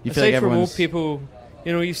 You feel like from everyone's... old people,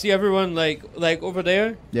 you know, you see everyone like over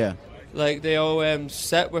there. Yeah. Like they all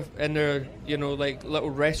sit in their, you know, like little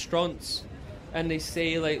restaurants, and they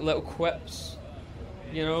say like little quips,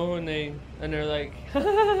 you know, and they're like,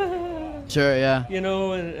 sure, yeah. You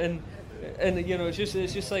know, and you know, it's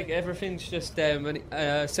just like everything's just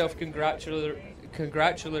a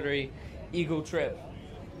self-congratulatory ego trip.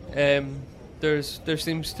 There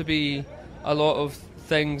seems to be a lot of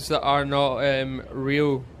things that are not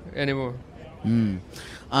real anymore. You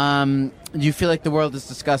feel like the world is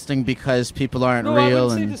disgusting because people aren't real? real? I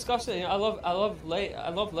wouldn't say disgusting. I love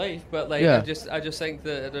life, but like I just think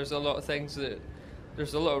that there's a lot of things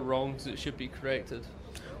there's a lot of wrongs that should be corrected.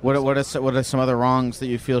 What are some other wrongs that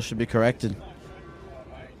you feel should be corrected?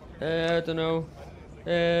 I don't know.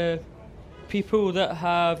 People that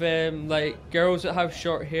have like girls that have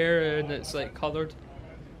short hair and it's like colored.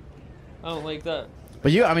 I don't like that.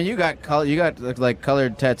 But you got like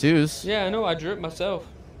colored tattoos. Yeah, I know. I drew it myself.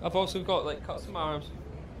 I've also got like cuts on my arms.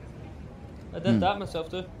 I did that myself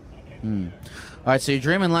too. All right. So your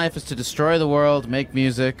dream in life is to destroy the world, make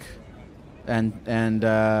music, and kind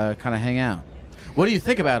of hang out. What do you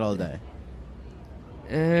think about all day?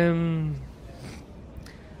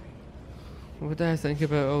 What do I think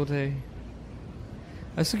about all day?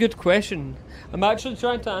 That's a good question. I'm actually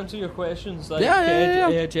trying to answer your questions, like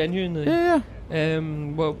genuinely. Yeah.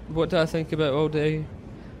 What do I think about all day?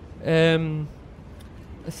 I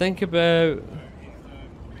think about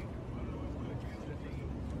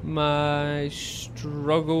my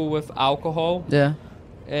struggle with alcohol. Yeah.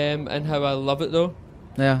 And how I love it though.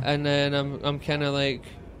 Yeah. And then I'm kind of like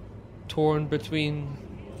torn between,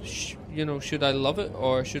 should I love it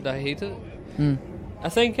or should I hate it? I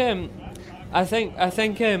think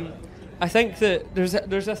that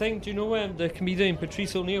there's a thing. Do you know the comedian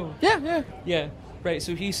Patrice O'Neill? Yeah. Right.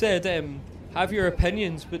 So he said, "Have your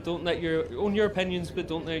opinions, but don't let own your opinions, but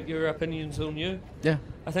don't let your opinions own you." Yeah.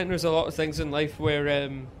 I think there's a lot of things in life where,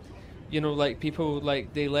 like people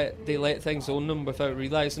like they let things own them without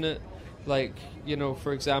realizing it. Like,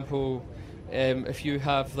 for example, if you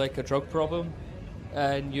have like a drug problem,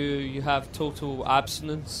 and you have total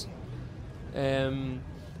abstinence.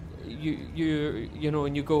 You know,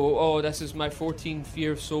 and you go, oh, this is my 14th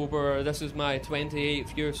year sober, or this is my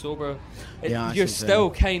 28th year sober. You're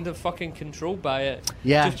still kind of fucking controlled by it.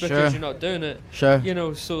 Yeah, just because you're not doing it. Sure.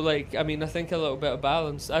 So like, I mean, I think a little bit of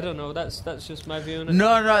balance. I don't know. That's just my view on it.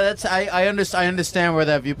 No, that's I understand where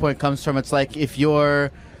that viewpoint comes from. It's like if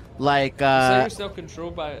you're like you're still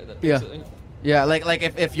controlled by it. Basically. Yeah. Like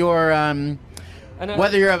if you're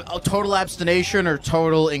whether you're a total abstination or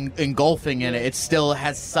total engulfing in it, it still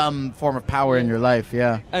has some form of power in your life.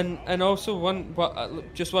 Yeah. And also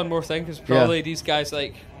just one more thing, because probably these guys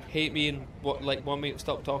like hate me and want me to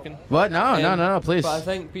stop talking. What? No, please. But I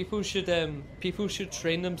think people should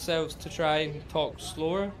train themselves to try and talk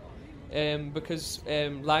slower, because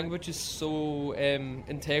language is so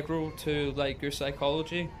integral to like your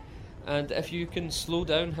psychology, and if you can slow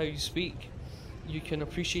down how you speak, you can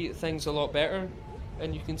appreciate things a lot better.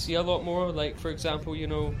 And you can see a lot more. Like, for example,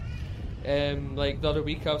 like the other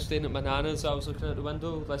week I was staying at my nana's, I was looking out the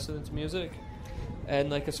window listening to music, and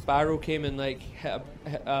like a sparrow came and like hit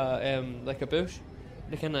like a bush,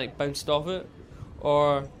 and it kind of like bounced off it.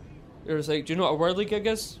 Or there was like, do you know what a whirly gig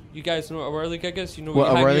is? You guys know what a whirly gig is? You know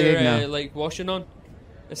what you hang your like washing on?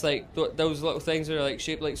 It's like those little things that are like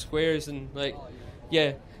shaped like squares, and like,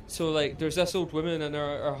 yeah. So like there's this old woman, and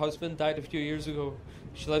her husband died a few years ago.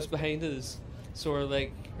 She lives behind us. So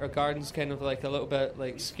our garden's kind of like a little bit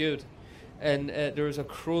like skewed, and there was a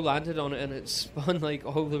crow landed on it, and it spun like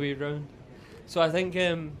all the way around. So I think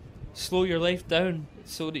slow your life down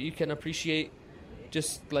so that you can appreciate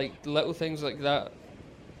just like little things like that.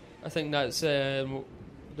 I think that's the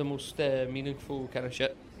most meaningful kind of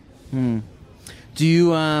shit. Do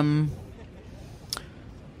you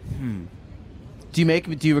do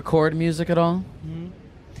you record music at all?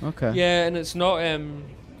 Okay. Yeah, and it's not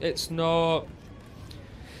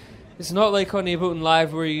like on Ableton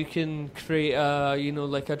Live where you can create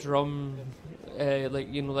like a drum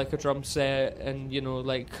like a drum set and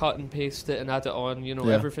like cut and paste it and add it on.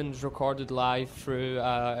 Everything's recorded live through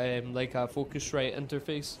like a Focusrite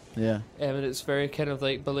interface. Yeah. And it's very kind of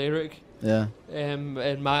like Balearic. Yeah.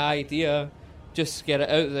 And my idea, just to get it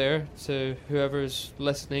out there to whoever's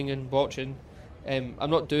listening and watching. I'm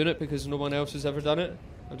not doing it because no one else has ever done it.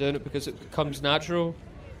 I'm doing it because it comes natural.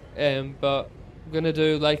 But I'm gonna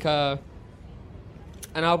do like an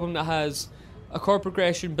album that has a chord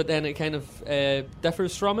progression, but then it kind of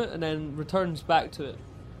differs from it and then returns back to it.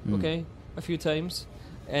 Okay, a few times,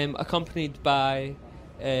 accompanied by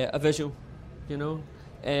a visual.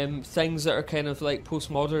 Things that are kind of like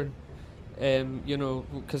postmodern.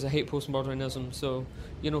 Because I hate postmodernism. So,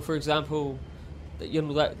 for example,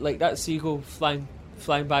 that seagull flying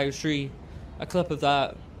by a tree, a clip of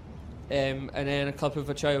that. And then a clip of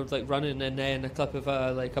a child like running, and then a clip of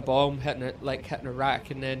a bomb hitting a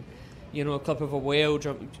rack, and then a clip of a whale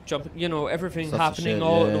jumping. Everything happening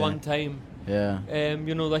all at one time. Yeah.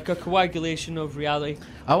 Like a coagulation of reality.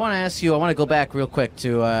 I want to ask you. I want to go back real quick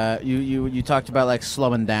to you talked about like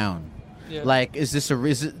slowing down. Yeah. Like, is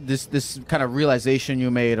it this kind of realization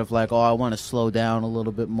you made of like, I want to slow down a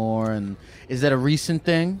little bit more, and is that a recent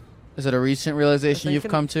thing? Is it a recent realization you've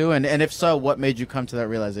come to? And if so, what made you come to that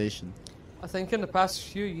realization? I think in the past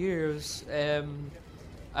few years,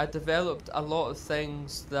 I developed a lot of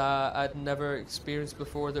things that I'd never experienced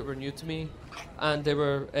before that were new to me. And they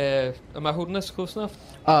were... am I holding this close enough?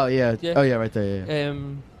 Oh, yeah. Oh, yeah, right there, yeah.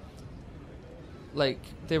 Like,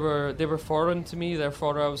 they were foreign to me,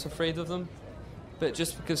 therefore I was afraid of them. But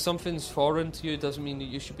just because something's foreign to you doesn't mean that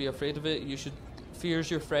you should be afraid of it.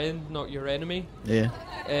 Fear's your friend, not your enemy. Yeah.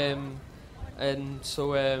 And so,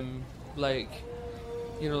 like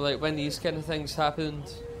when these kind of things happened,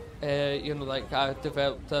 like I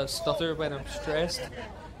developed a stutter when I'm stressed.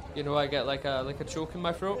 I get like a choke in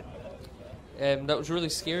my throat. That was really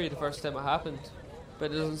scary the first time it happened,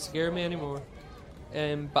 but it doesn't scare me anymore.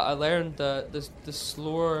 But I learned that the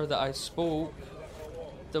slower that I spoke,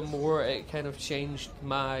 the more it kind of changed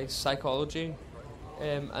my psychology.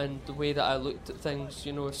 And the way that I looked at things,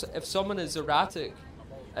 if someone is erratic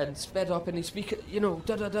and sped up and they speak,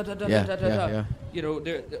 da da da da da da da da,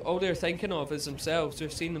 all they're thinking of is themselves. They're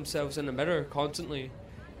seeing themselves in the mirror constantly,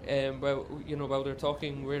 while they're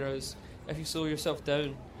talking. Whereas if you slow yourself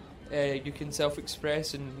down, you can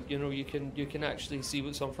self-express and you can actually see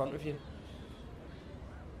what's in front of you.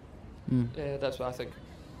 That's what I think.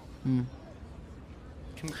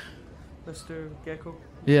 Mr. Gecko.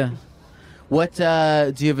 Yeah. What do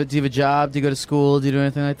you have a job? Do you go to school? Do you do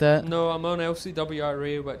anything like that? No, I'm on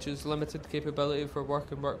LCWRA, which is limited capability for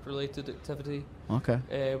work and work-related activity.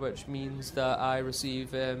 Okay. Which means that I receive,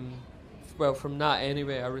 from that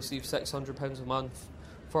anyway, I receive £600 a month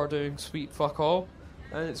for doing sweet fuck all,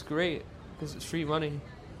 and it's great because it's free money,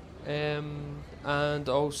 and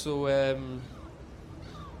also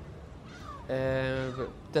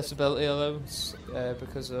disability allowance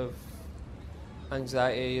because of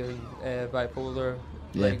anxiety and bipolar,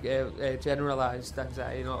 generalized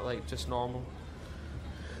anxiety, not like just normal.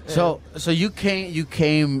 So you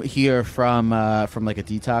came here from like a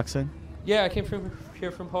detoxing? Yeah, I came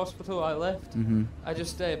here from hospital. I left. Mm-hmm. I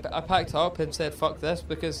just I packed up and said fuck this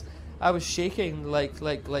because I was shaking like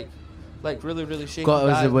really really shaking.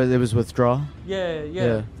 It was withdrawal?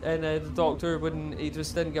 Yeah. And the doctor he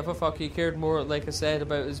just didn't give a fuck. He cared more, like I said,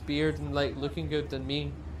 about his beard and like looking good than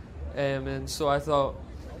me. And so I thought,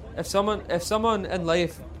 if someone in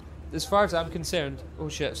life, as far as I'm concerned, oh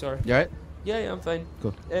shit, sorry. You alright? Yeah, I'm fine.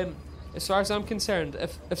 Cool. As far as I'm concerned,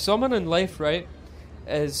 if someone in life, right,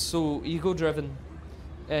 is so ego driven,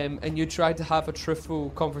 and you try to have a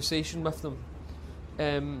truthful conversation with them,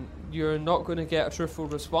 you're not going to get a truthful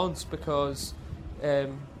response because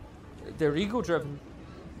they're ego driven,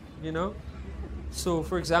 So,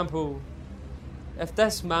 for example, if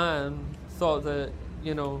this man thought that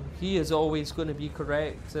he is always going to be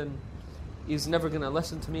correct and he's never going to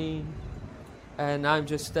listen to me, and I'm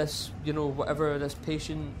just this this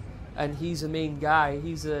patient, and he's the main guy,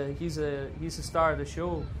 he's the star of the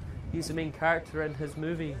show, he's the main character in his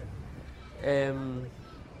movie.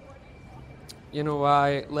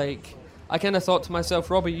 I kind of thought to myself,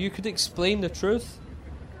 Robbie, you could explain the truth.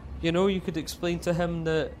 You know, you could explain to him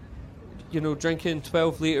that, you know, drinking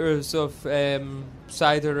 12 litres of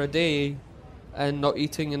cider a day and not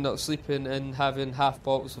eating and not sleeping and having half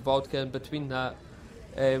bottles of vodka in between that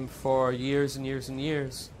for years and years and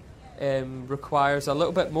years requires a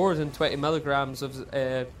little bit more than 20 milligrams of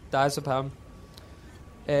diazepam.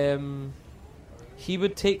 He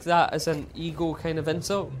would take that as an ego kind of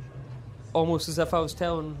insult, almost as if I was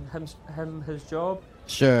telling him his job.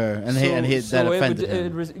 Sure, and that offended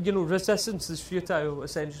him. You know, resistance is futile,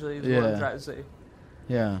 essentially, is what I'm trying to say.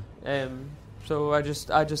 Yeah. So I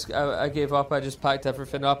gave up. I just packed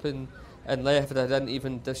everything up and left. I didn't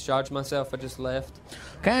even discharge myself. I just left.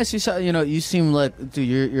 Can I ask you something? You know, you seem like, dude,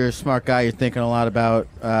 you're a smart guy. You're thinking a lot about.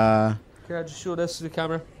 Can I just show this to the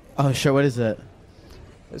camera? Oh, sure. What is it?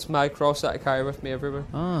 It's my cross that I carry with me everywhere.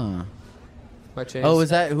 Ah. My chains. Oh,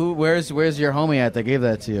 is that who? Where's your homie at that gave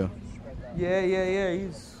that to you? Yeah.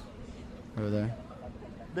 He's over there.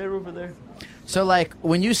 They're over there. So, like,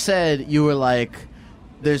 when you said you were like,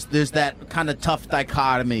 there's that kind of tough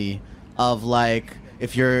dichotomy of like,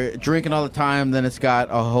 if you're drinking all the time, then it's got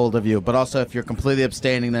a hold of you. But also, if you're completely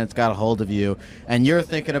abstaining, then it's got a hold of you. And you're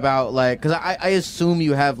thinking about like, because I assume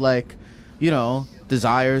you have like, you know,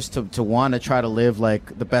 desires to want to try to live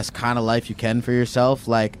like the best kind of life you can for yourself.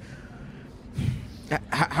 Like,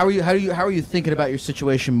 how are you thinking about your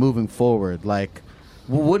situation moving forward? Like,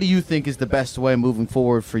 what do you think is the best way moving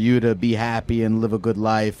forward for you to be happy and live a good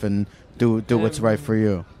life and do what's right for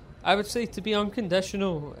you? I would say to be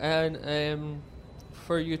unconditional and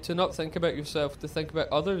for you to not think about yourself, to think about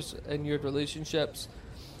others in your relationships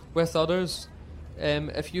with others.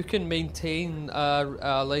 If you can maintain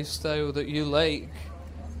a lifestyle that you like,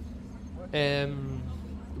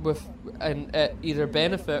 with and either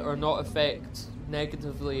benefit or not affect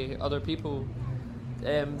negatively other people,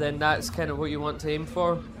 then that's kind of what you want to aim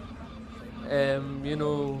for. You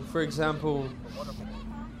know, for example,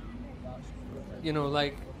 you know,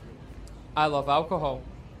 like, I love alcohol,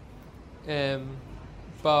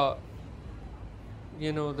 but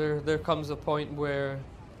you know, there comes a point where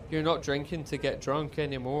you're not drinking to get drunk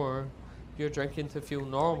anymore. You're drinking to feel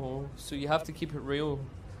normal. So you have to keep it real.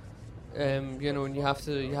 You know, and you have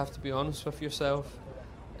to be honest with yourself.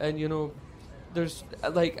 And you know, there's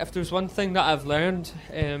like, if there's one thing that I've learned,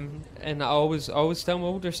 and I always tell my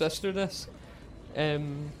older sister this,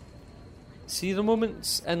 see the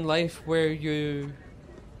moments in life where you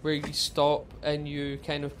stop and you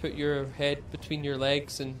kind of put your head between your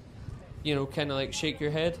legs and, you know, kind of like shake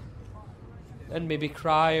your head and maybe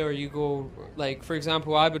cry, or you go, like, for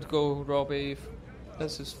example, I would go, Robbie,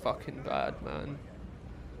 this is fucking bad, man.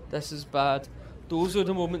 This is bad. Those are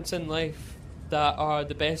the moments in life that are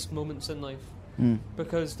the best moments in life,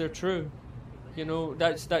 because they're true. You know,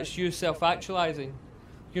 that's you self-actualizing.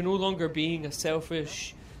 You're no longer being a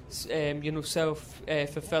selfish, you know,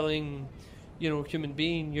 self-fulfilling, you know, human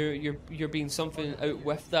being. You're being something out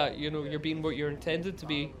with that. You know, you're being what you're intended to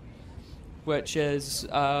be, which is,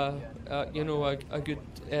 you know,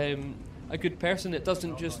 a good person that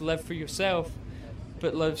doesn't just live for yourself,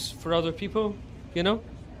 but lives for other people. You know.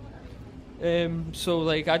 So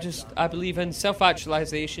like, I believe in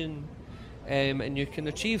self-actualization, and you can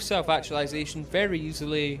achieve self-actualization very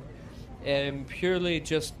easily, purely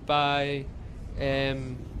just by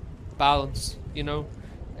balance. You know.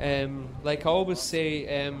 Like I always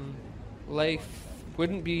say, life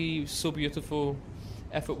wouldn't be so beautiful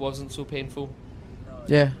if it wasn't so painful.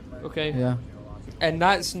 Yeah. Okay. Yeah. And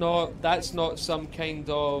that's not some kind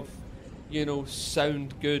of, you know,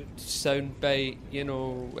 sound bite, you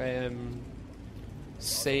know,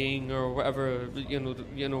 saying or whatever, you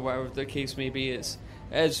know, whatever the case may be. It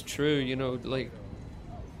is true, you know, like,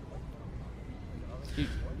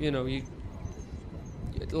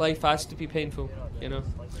 life has to be painful, you know.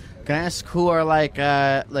 Can I ask who are like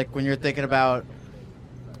when you're thinking about,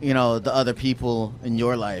 you know, the other people in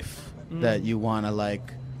your life that you want to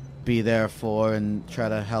like be there for and try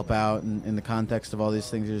to help out in the context of all these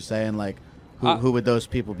things you're saying, like who would those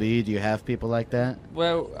people be? Do you have people like that?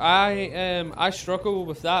 Well, I struggle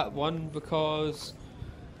with that one because,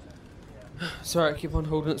 sorry, I keep on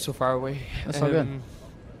holding it so far away. That's all good.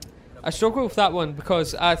 I struggle with that one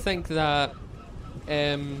because I think that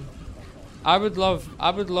I would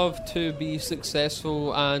love to be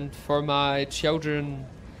successful, and for my children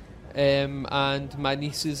and my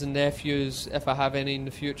nieces and nephews, if I have any in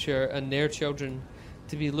the future, and their children,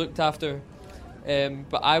 to be looked after.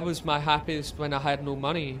 But I was my happiest when I had no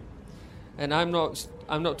money, and I'm not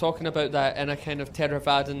talking about that in a kind of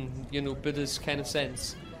Theravadan, you know, Buddhist kind of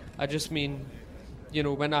sense. I just mean, you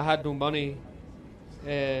know, when I had no money,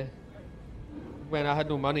 when I had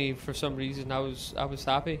no money for some reason, I was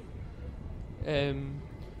happy.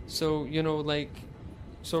 So you know, like,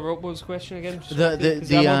 so what was the question again?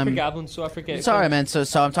 I'm gabbling, so I forget. Sorry, man. So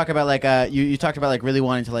I'm talking about like you talked about like really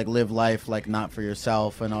wanting to like live life like not for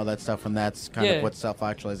yourself and all that stuff, and that's kind of what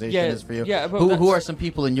self-actualization is for you. Yeah, who are some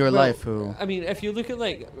people in your life who? I mean, if you look at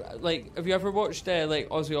like have you ever watched like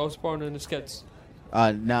Ozzy Osbourne and his kids?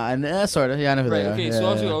 No, sort of. Yeah, I know who they are. Okay, so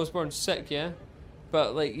Ozzy Osbourne's sick, yeah,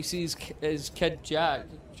 but like you see his kid Jack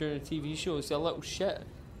during a TV show, he's a little shit.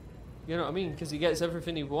 You know what I mean? Because he gets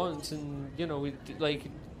everything he wants, and you know, like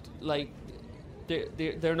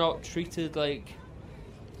they're not treated like,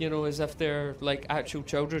 you know, as if they're like actual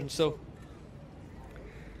children. So,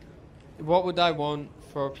 what would I want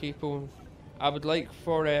for people? I would like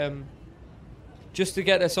for just to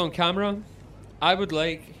get this on camera. I would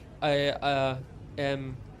like a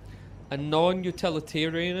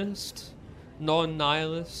non-utilitarianist,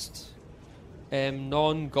 non-nihilist,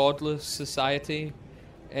 non-godless society.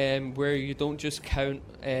 Where you don't just count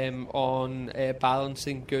on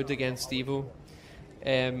balancing good against evil,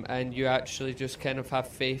 and you actually just kind of have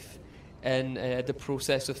faith in the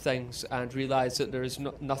process of things and realise that there is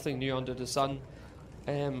nothing new under the sun.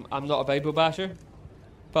 I'm not a Bible basher,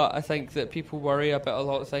 but I think that people worry about a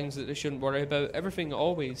lot of things that they shouldn't worry about. Everything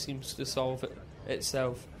always seems to solve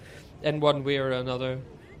itself in one way or another.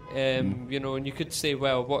 You know, and you could say,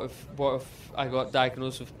 well, what if I got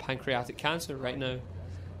diagnosed with pancreatic cancer right now?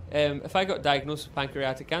 If I got diagnosed with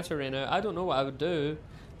pancreatic cancer right now, I don't know what I would do,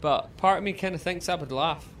 but part of me kind of thinks I would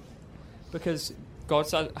laugh, because God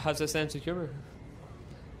has a sense of humour.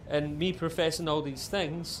 And me professing all these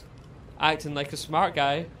things, acting like a smart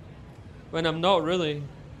guy, when I'm not really.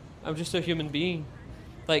 I'm just a human being.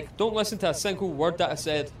 Like, don't listen to a single word that I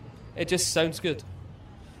said. It just sounds good.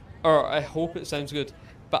 Or I hope it sounds good.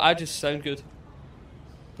 But I just sound good.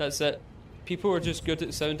 That's it. People are just good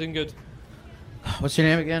at sounding good. What's your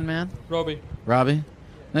name again, man? Robbie. Robbie?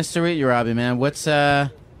 Nice to meet you, Robbie, man. Is there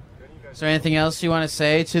anything else you want to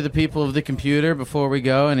say to the people of the computer before we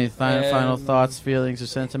go? Any final thoughts, feelings, or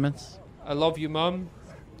sentiments? I love you, Mum.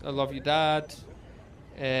 I love you, Dad.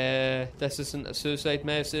 This isn't a suicide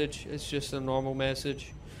message. It's just a normal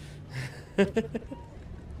message.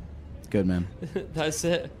 Good, man. That's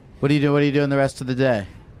it. What do you do? What are you doing the rest of the day?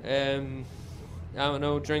 I don't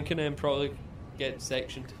know. Drinking and probably getting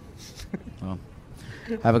sectioned. Well,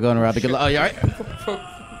 have a go on, Robbie. Good luck. Oh, you all right?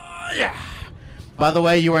 Yeah. By the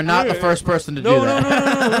way, you are not the first person to do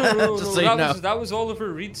that. No. Just so you know. That was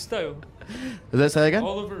Oliver Reed style. Is that say again?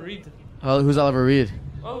 Oliver Reed. Oh, who's Oliver Reed?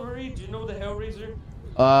 Oliver Reed. Do you know the Hellraiser?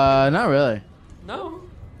 Not really. No.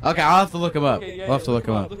 Okay, I'll have to look him up. Okay, I'll have to look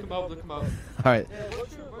him up. Look him up. All right. Yeah,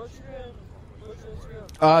 what's your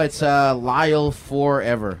It's Lyle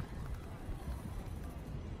Forever.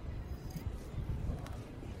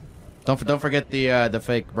 Don't forget the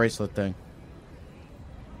fake bracelet thing.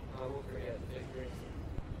 I won't forget the fake bracelet.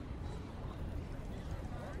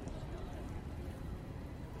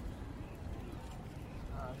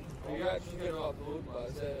 Are you actually going to upload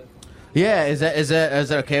that? Yeah, is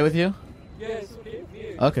that okay with you? Yeah, it's okay with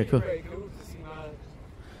me. Okay, cool.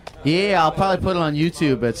 Yeah, I'll probably put it on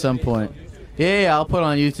YouTube at some point. Yeah, I'll put it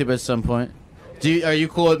on YouTube at some point. Are you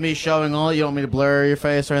cool with me showing all? You don't want me to blur your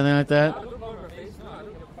face or anything like that?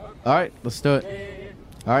 All right, let's do it.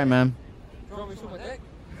 All right, man.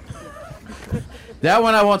 That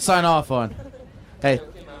one I won't sign off on. Hey,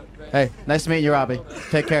 nice to meet you, Robbie.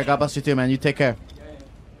 Take care. God bless you too, man. You take care.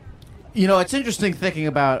 You know, it's interesting thinking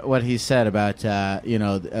about what he said about,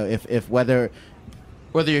 if whether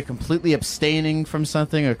you're completely abstaining from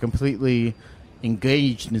something or completely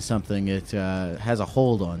engaged in something, it has a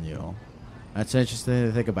hold on you. That's interesting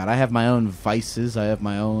to think about. I have my own vices. I have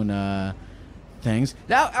my own things.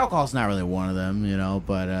 Now, alcohol's not really one of them,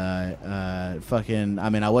 but I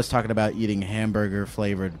was talking about eating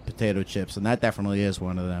hamburger-flavored potato chips, and that definitely is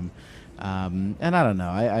one of them. And I don't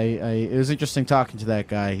know. It was interesting talking to that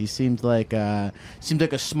guy. He seemed like a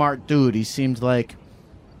smart dude. He seemed like,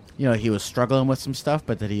 he was struggling with some stuff,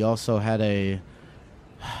 but that he also had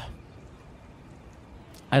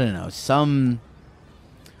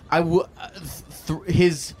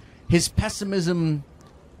his pessimism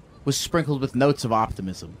was sprinkled with notes of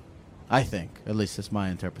optimism. I think, at least that's my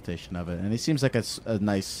interpretation of it. And he seems like a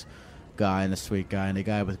nice guy and a sweet guy and a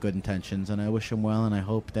guy with good intentions, and I wish him well, and I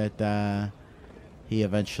hope that he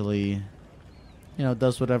eventually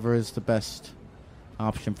does whatever is the best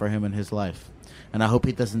option for him in his life. And I hope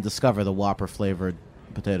he doesn't discover the Whopper flavored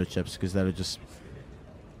potato chips, because that would just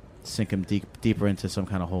sink him deeper into some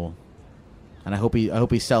kind of hole. And I hope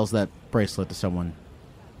he sells that bracelet to someone.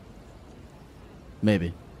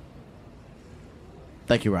 Maybe.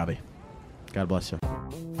 Thank you, Robbie. God bless you.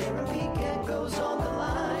 Therapy Gecko's on the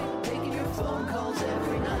line, taking your phone calls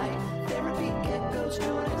every night. Therapy Gecko's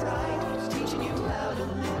doing it right, teaching you how to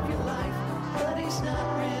live your life. But he's not